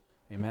fruit.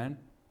 Amen?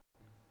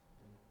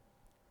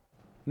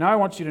 Now I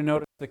want you to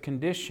notice the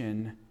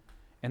condition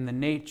and the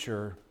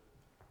nature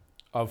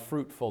of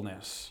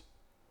fruitfulness.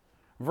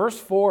 Verse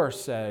 4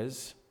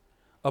 says,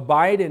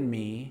 "Abide in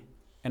me,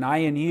 and I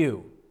in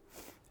you.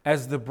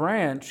 As the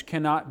branch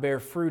cannot bear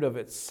fruit of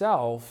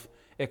itself,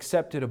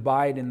 except it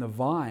abide in the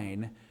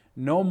vine,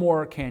 no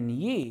more can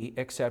ye,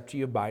 except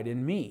ye abide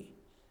in me.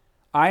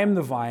 I am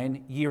the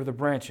vine, ye are the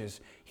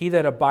branches. He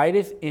that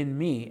abideth in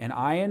me, and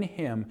I in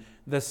him,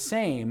 the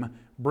same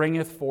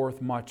bringeth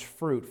forth much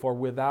fruit. For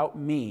without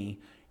me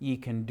ye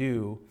can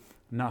do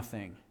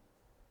nothing."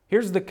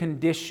 Here's the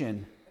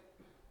condition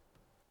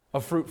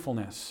of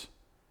fruitfulness.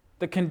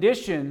 The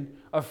condition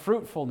of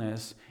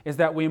fruitfulness is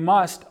that we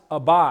must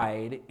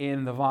abide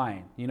in the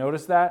vine. You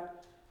notice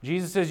that?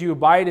 Jesus says, "You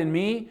abide in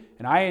me,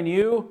 and I in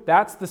you."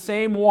 That's the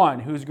same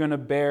one who's going to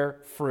bear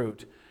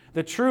fruit.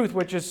 The truth,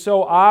 which is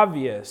so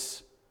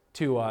obvious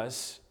to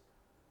us,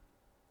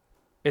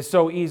 is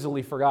so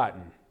easily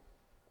forgotten.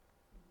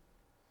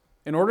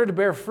 In order to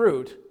bear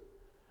fruit,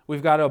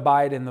 we've got to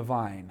abide in the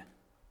vine.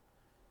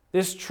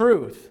 This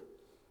truth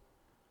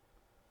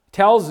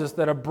tells us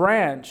that a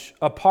branch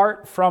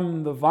apart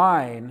from the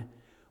vine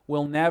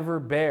will never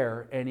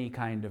bear any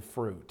kind of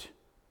fruit.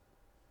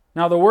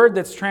 Now, the word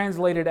that's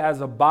translated as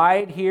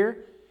abide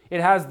here,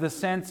 it has the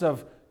sense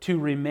of to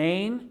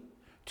remain,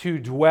 to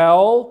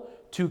dwell,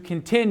 to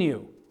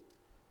continue.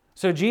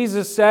 So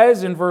Jesus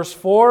says in verse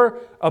 4,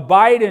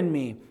 "Abide in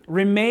me,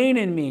 remain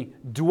in me,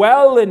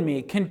 dwell in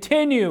me,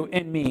 continue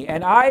in me,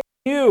 and I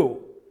in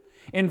you."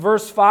 In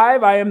verse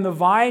 5, "I am the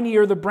vine, ye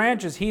are the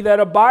branches. He that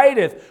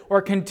abideth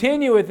or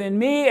continueth in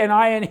me, and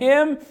I in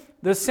him,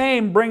 the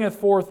same bringeth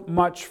forth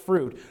much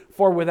fruit.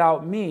 For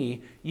without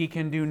me ye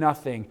can do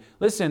nothing."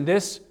 Listen,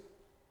 this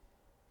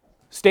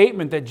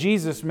statement that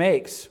Jesus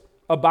makes,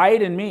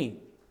 "Abide in me,"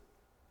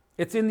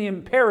 it's in the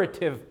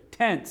imperative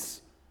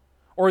tense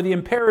or the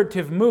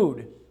imperative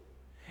mood.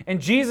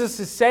 And Jesus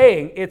is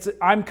saying,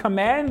 I'm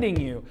commanding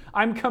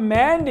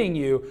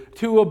you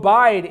to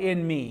abide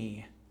in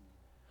me.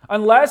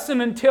 Unless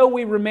and until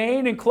we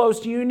remain in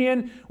close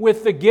union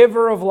with the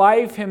giver of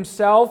life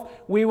Himself,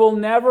 we will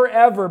never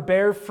ever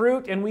bear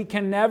fruit, and we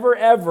can never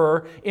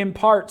ever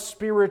impart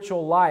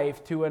spiritual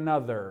life to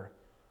another.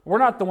 We're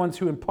not the ones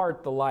who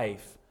impart the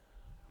life,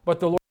 but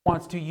the Lord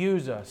wants to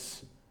use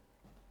us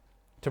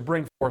to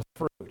bring forth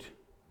fruit.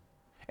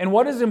 And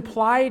what is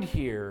implied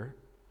here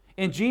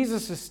in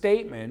Jesus'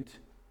 statement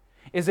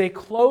is a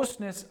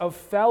closeness of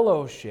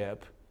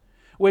fellowship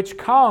which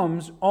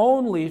comes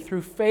only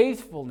through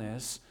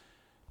faithfulness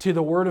to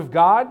the Word of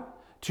God,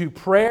 to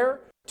prayer,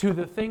 to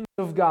the things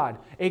of God.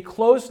 A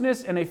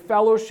closeness and a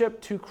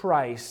fellowship to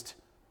Christ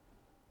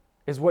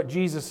is what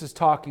Jesus is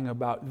talking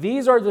about.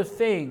 These are the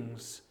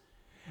things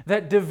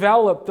that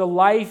develop the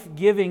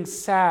life-giving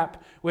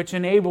sap which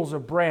enables a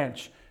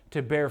branch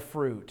to bear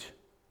fruit.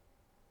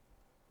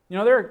 You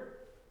know, there are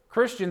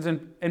Christians,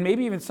 and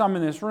maybe even some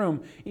in this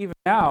room, even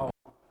now,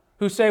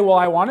 who say, "Well,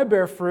 I want to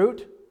bear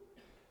fruit.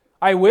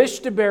 I wish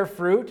to bear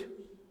fruit.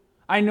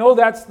 I know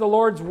that's the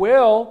Lord's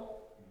will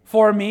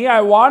for me. I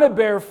want to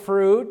bear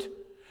fruit."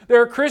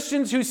 There are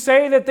Christians who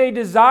say that they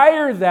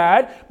desire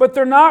that, but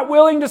they're not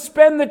willing to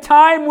spend the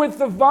time with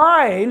the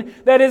vine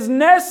that is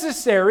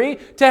necessary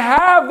to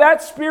have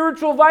that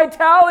spiritual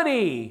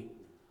vitality.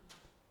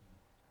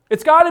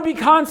 It's got to be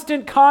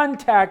constant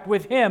contact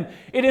with Him.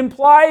 It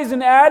implies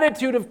an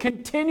attitude of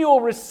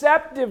continual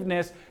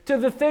receptiveness to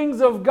the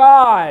things of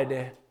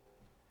God.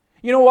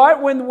 You know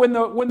what?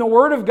 When the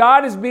Word of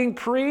God is being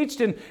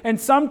preached,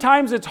 and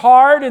sometimes it's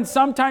hard, and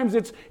sometimes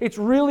it's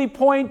really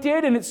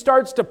pointed, and it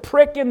starts to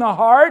prick in the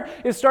heart,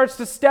 it starts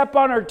to step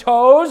on our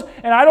toes,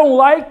 and I don't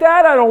like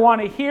that, I don't want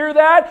to hear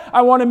that,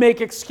 I want to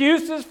make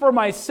excuses for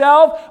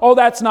myself, oh,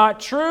 that's not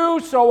true,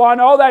 so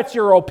on, oh, that's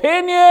your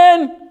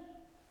opinion.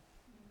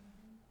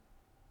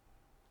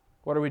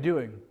 What are we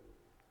doing?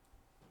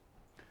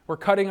 We're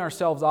cutting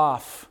ourselves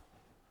off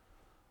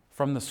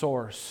from the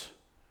source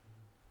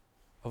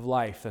of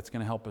life that's going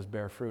to help us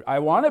bear fruit. I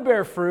want to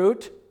bear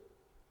fruit,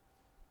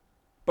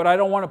 but I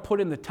don't want to put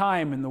in the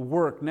time and the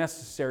work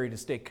necessary to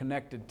stay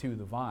connected to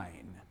the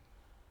vine.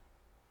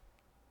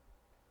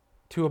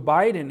 To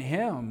abide in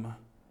Him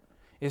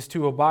is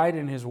to abide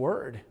in His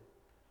Word.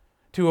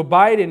 To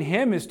abide in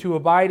Him is to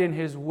abide in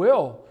His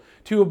will.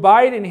 To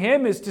abide in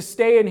Him is to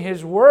stay in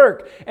His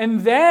work.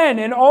 And then,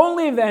 and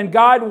only then,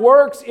 God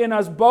works in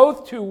us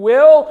both to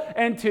will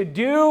and to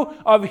do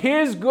of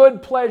His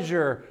good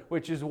pleasure,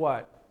 which is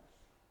what?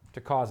 To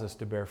cause us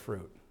to bear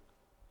fruit.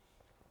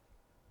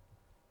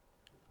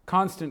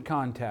 Constant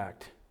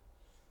contact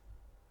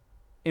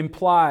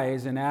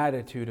implies an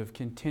attitude of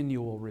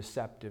continual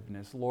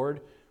receptiveness.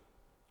 Lord,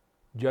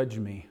 judge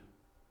me,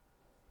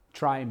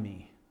 try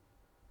me,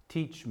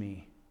 teach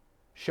me,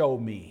 show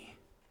me.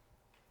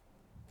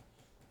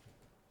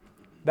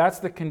 That's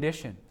the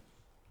condition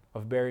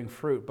of bearing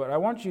fruit. But I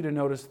want you to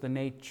notice the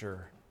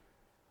nature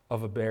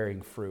of a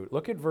bearing fruit.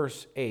 Look at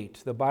verse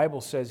 8. The Bible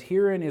says,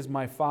 "Herein is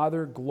my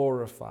Father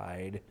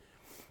glorified,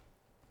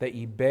 that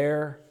ye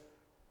bear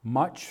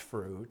much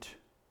fruit,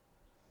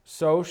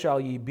 so shall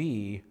ye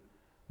be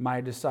my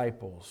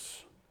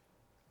disciples."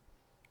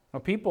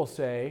 Now people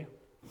say,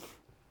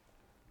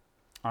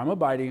 I'm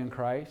abiding in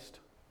Christ,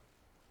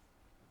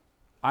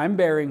 I'm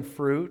bearing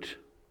fruit,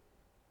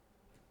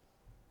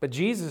 but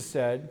Jesus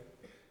said,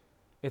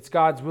 it's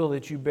God's will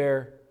that you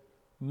bear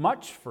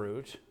much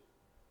fruit,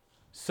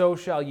 so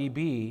shall ye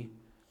be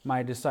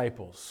my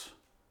disciples.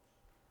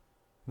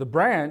 The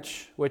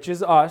branch, which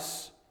is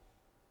us,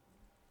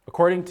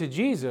 according to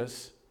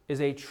Jesus,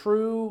 is a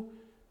true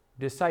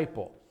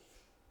disciple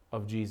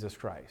of Jesus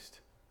Christ.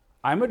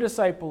 I'm a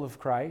disciple of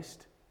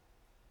Christ.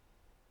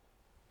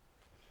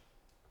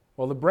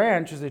 Well, the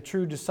branch is a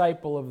true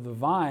disciple of the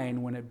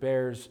vine when it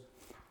bears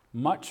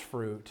much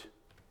fruit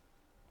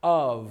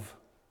of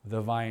the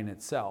vine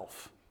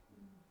itself.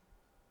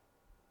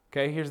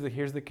 Okay, here's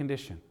the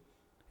condition,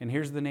 and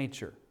here's the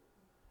nature.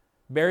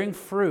 Bearing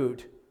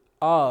fruit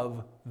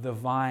of the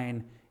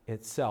vine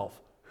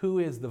itself. Who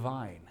is the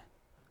vine?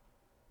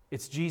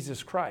 It's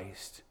Jesus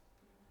Christ.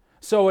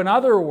 So in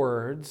other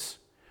words,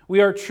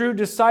 we are true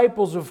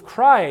disciples of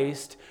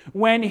Christ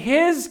when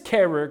His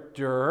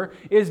character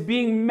is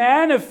being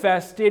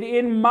manifested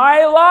in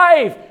my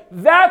life.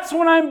 That's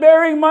when I'm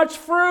bearing much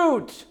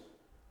fruit.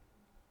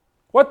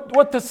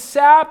 What the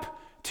sap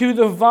to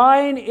the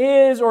vine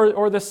is,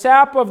 or the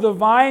sap of the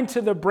vine to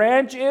the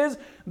branch is,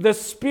 the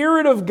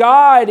Spirit of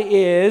God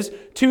is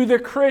to the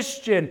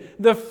Christian.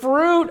 The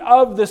fruit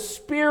of the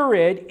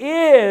Spirit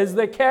is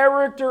the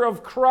character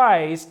of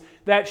Christ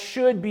that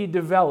should be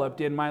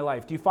developed in my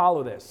life. Do you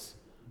follow this?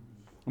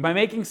 Am I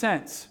making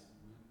sense?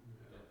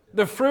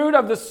 The fruit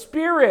of the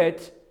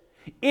Spirit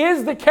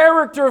is the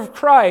character of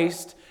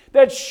Christ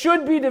that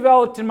should be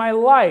developed in my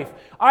life.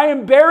 I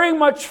am bearing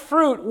much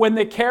fruit when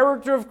the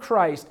character of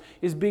Christ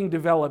is being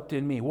developed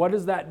in me. What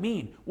does that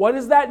mean? What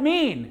does that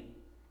mean?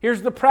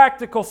 Here's the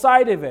practical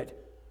side of it.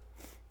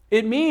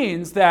 It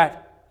means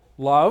that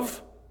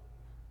love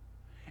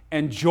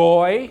and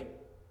joy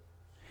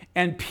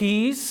and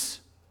peace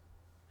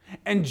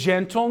and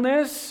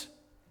gentleness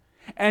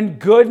and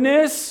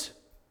goodness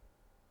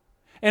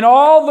and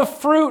all the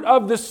fruit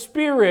of the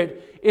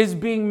Spirit is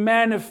being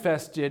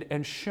manifested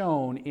and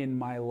shown in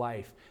my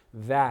life.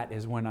 That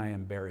is when I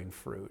am bearing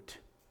fruit.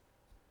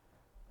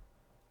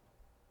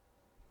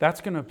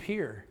 That's going to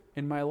appear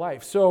in my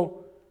life.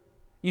 So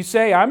you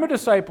say, I'm a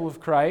disciple of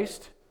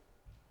Christ.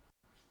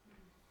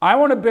 I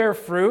want to bear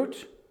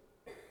fruit.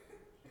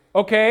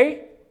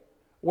 Okay,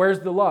 where's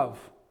the love?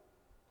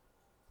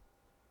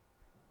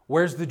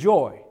 Where's the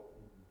joy?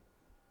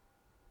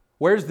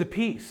 Where's the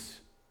peace?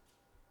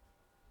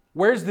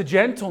 Where's the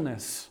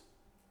gentleness?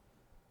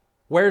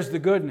 Where's the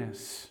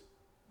goodness?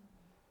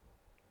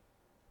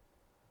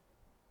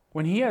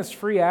 When He has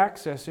free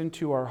access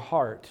into our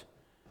heart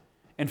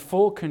and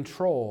full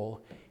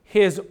control,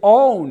 His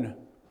own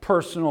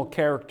personal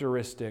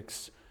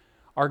characteristics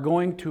are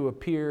going to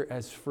appear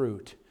as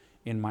fruit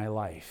in my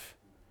life.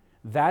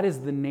 That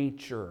is the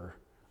nature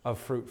of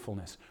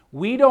fruitfulness.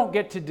 We don't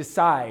get to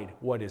decide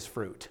what is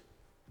fruit.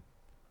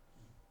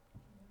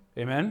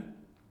 Amen?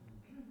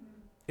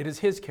 It is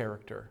His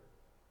character,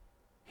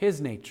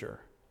 His nature.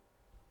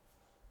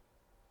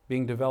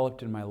 being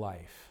developed in my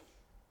life.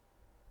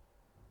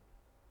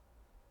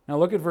 Now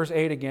look at verse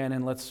 8 again,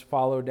 and let's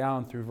follow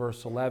down through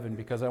verse 11,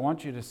 because I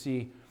want you to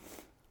see,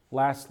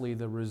 lastly,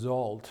 the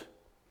result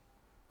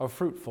of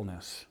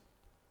fruitfulness.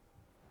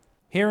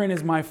 Herein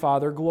is my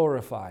Father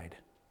glorified,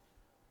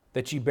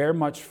 that ye bear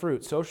much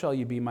fruit, so shall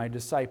ye be my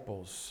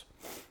disciples.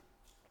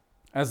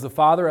 As the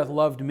Father hath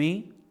loved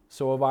me,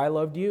 so have I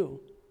loved you.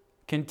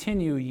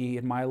 Continue ye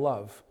in my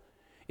love.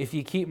 If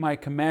ye keep my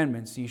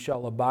commandments, ye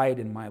shall abide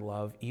in my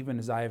love, even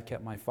as I have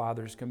kept my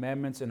Father's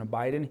commandments and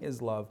abide in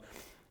his love.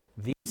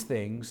 These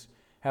things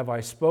have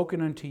I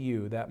spoken unto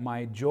you, that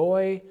my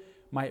joy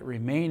might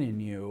remain in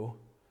you,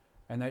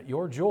 and that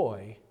your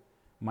joy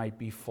might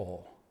be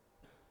full.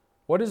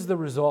 What is the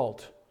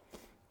result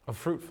of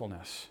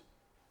fruitfulness?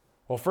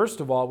 Well, first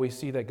of all, we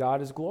see that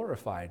God is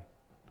glorified.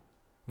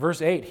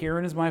 Verse 8,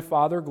 herein is my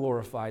Father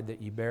glorified,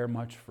 that ye bear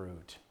much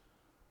fruit.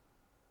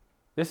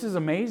 This is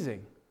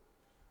amazing.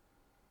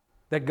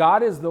 That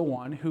God is the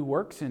one who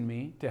works in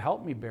me to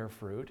help me bear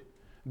fruit.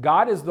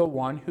 God is the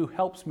one who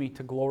helps me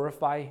to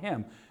glorify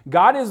him.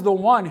 God is the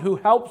one who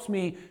helps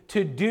me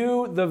to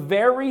do the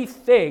very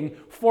thing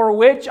for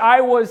which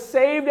I was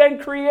saved and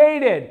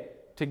created,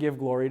 to give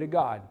glory to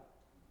God.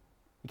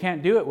 You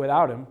can't do it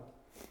without him.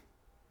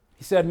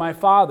 He said, my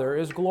Father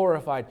is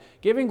glorified.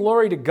 Giving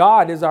glory to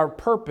God is our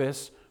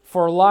purpose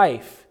for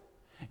life.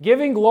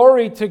 Giving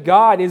glory to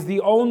God is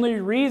the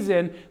only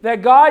reason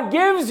that God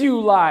gives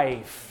you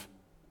life.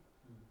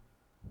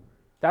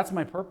 That's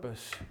my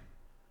purpose.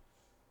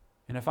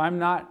 And if I'm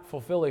not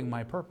fulfilling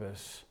my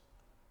purpose,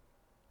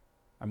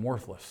 I'm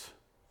worthless,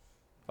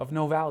 of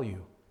no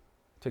value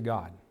to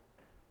God.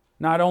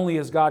 Not only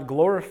is God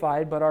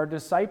glorified, but our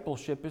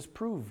discipleship is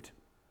proved.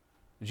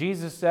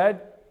 Jesus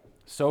said,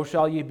 so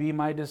shall ye be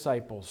my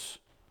disciples.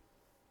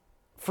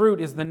 Fruit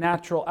is the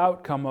natural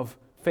outcome of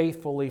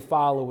faithfully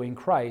following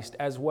Christ,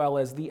 as well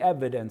as the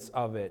evidence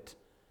of it.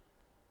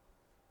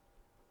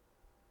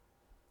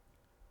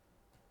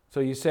 So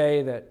you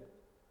say that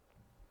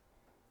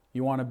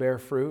you want to bear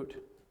fruit?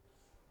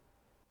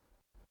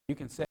 You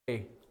can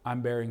say,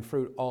 I'm bearing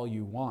fruit all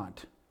you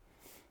want,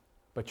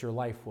 but your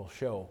life will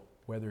show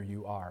whether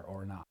you are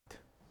or not.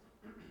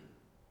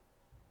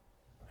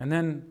 And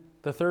then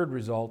the third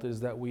result is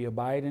that we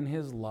abide in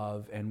his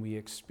love and we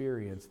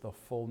experience the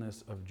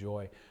fullness of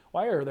joy.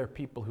 Why are there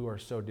people who are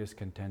so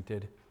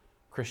discontented?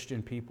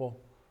 Christian people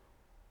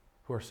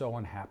who are so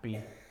unhappy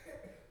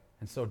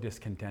and so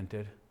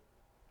discontented?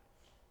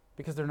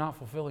 Because they're not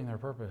fulfilling their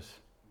purpose.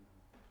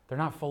 They're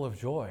not full of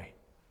joy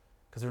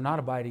because they're not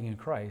abiding in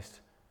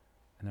Christ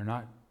and they're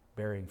not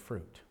bearing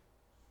fruit.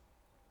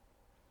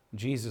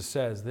 Jesus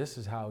says, this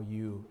is how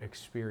you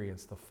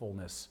experience the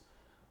fullness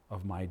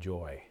of my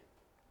joy.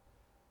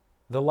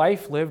 The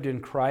life lived in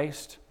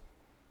Christ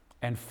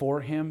and for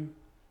him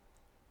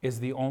is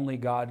the only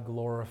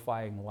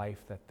God-glorifying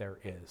life that there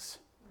is.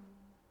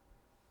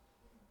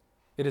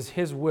 It is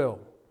his will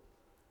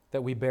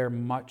that we bear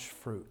much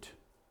fruit.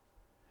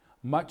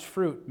 Much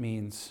fruit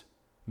means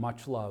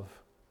much love,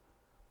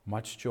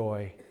 much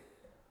joy,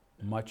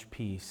 much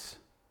peace,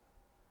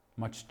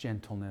 much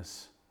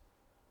gentleness.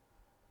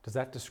 Does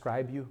that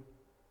describe you?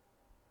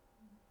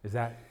 Is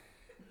that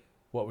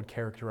what would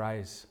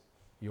characterize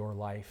your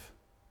life?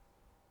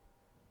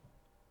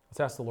 Let's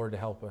ask the Lord to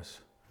help us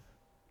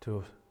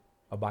to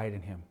abide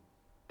in him,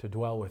 to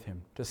dwell with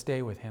him, to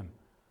stay with him,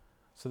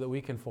 so that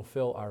we can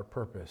fulfill our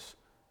purpose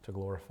to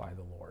glorify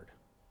the Lord.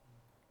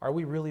 Are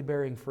we really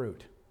bearing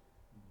fruit?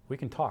 We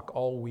can talk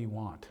all we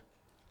want,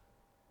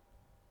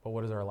 but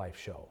what does our life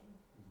show?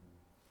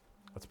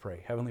 Let's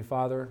pray. Heavenly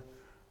Father,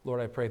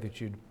 Lord, I pray that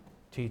you'd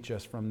teach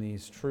us from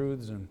these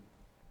truths, and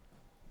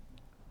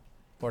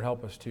Lord,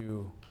 help us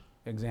to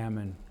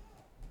examine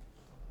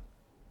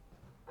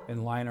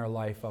and line our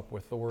life up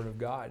with the Word of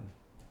God,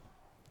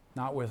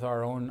 not with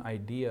our own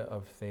idea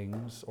of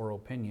things or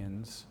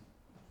opinions,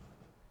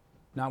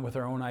 not with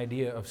our own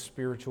idea of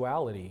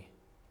spirituality,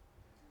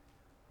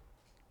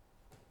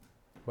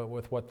 but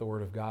with what the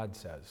Word of God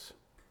says.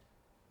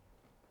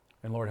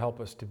 And Lord, help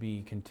us to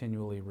be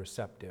continually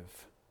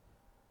receptive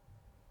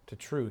to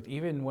truth,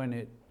 even when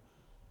it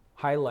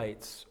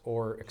highlights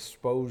or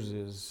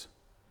exposes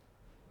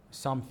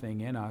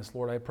something in us.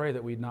 Lord, I pray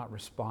that we'd not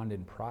respond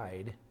in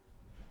pride,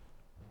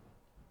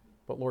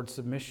 but Lord,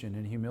 submission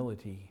and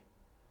humility.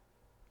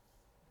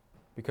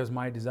 Because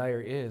my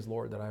desire is,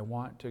 Lord, that I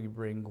want to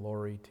bring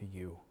glory to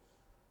you.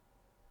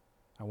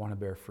 I want to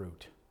bear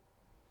fruit.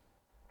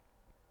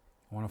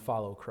 I want to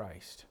follow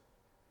Christ.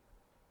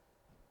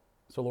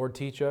 So Lord,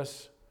 teach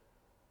us.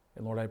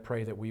 And Lord, I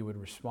pray that we would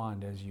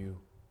respond as you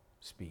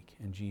speak.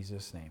 In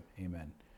Jesus' name, amen.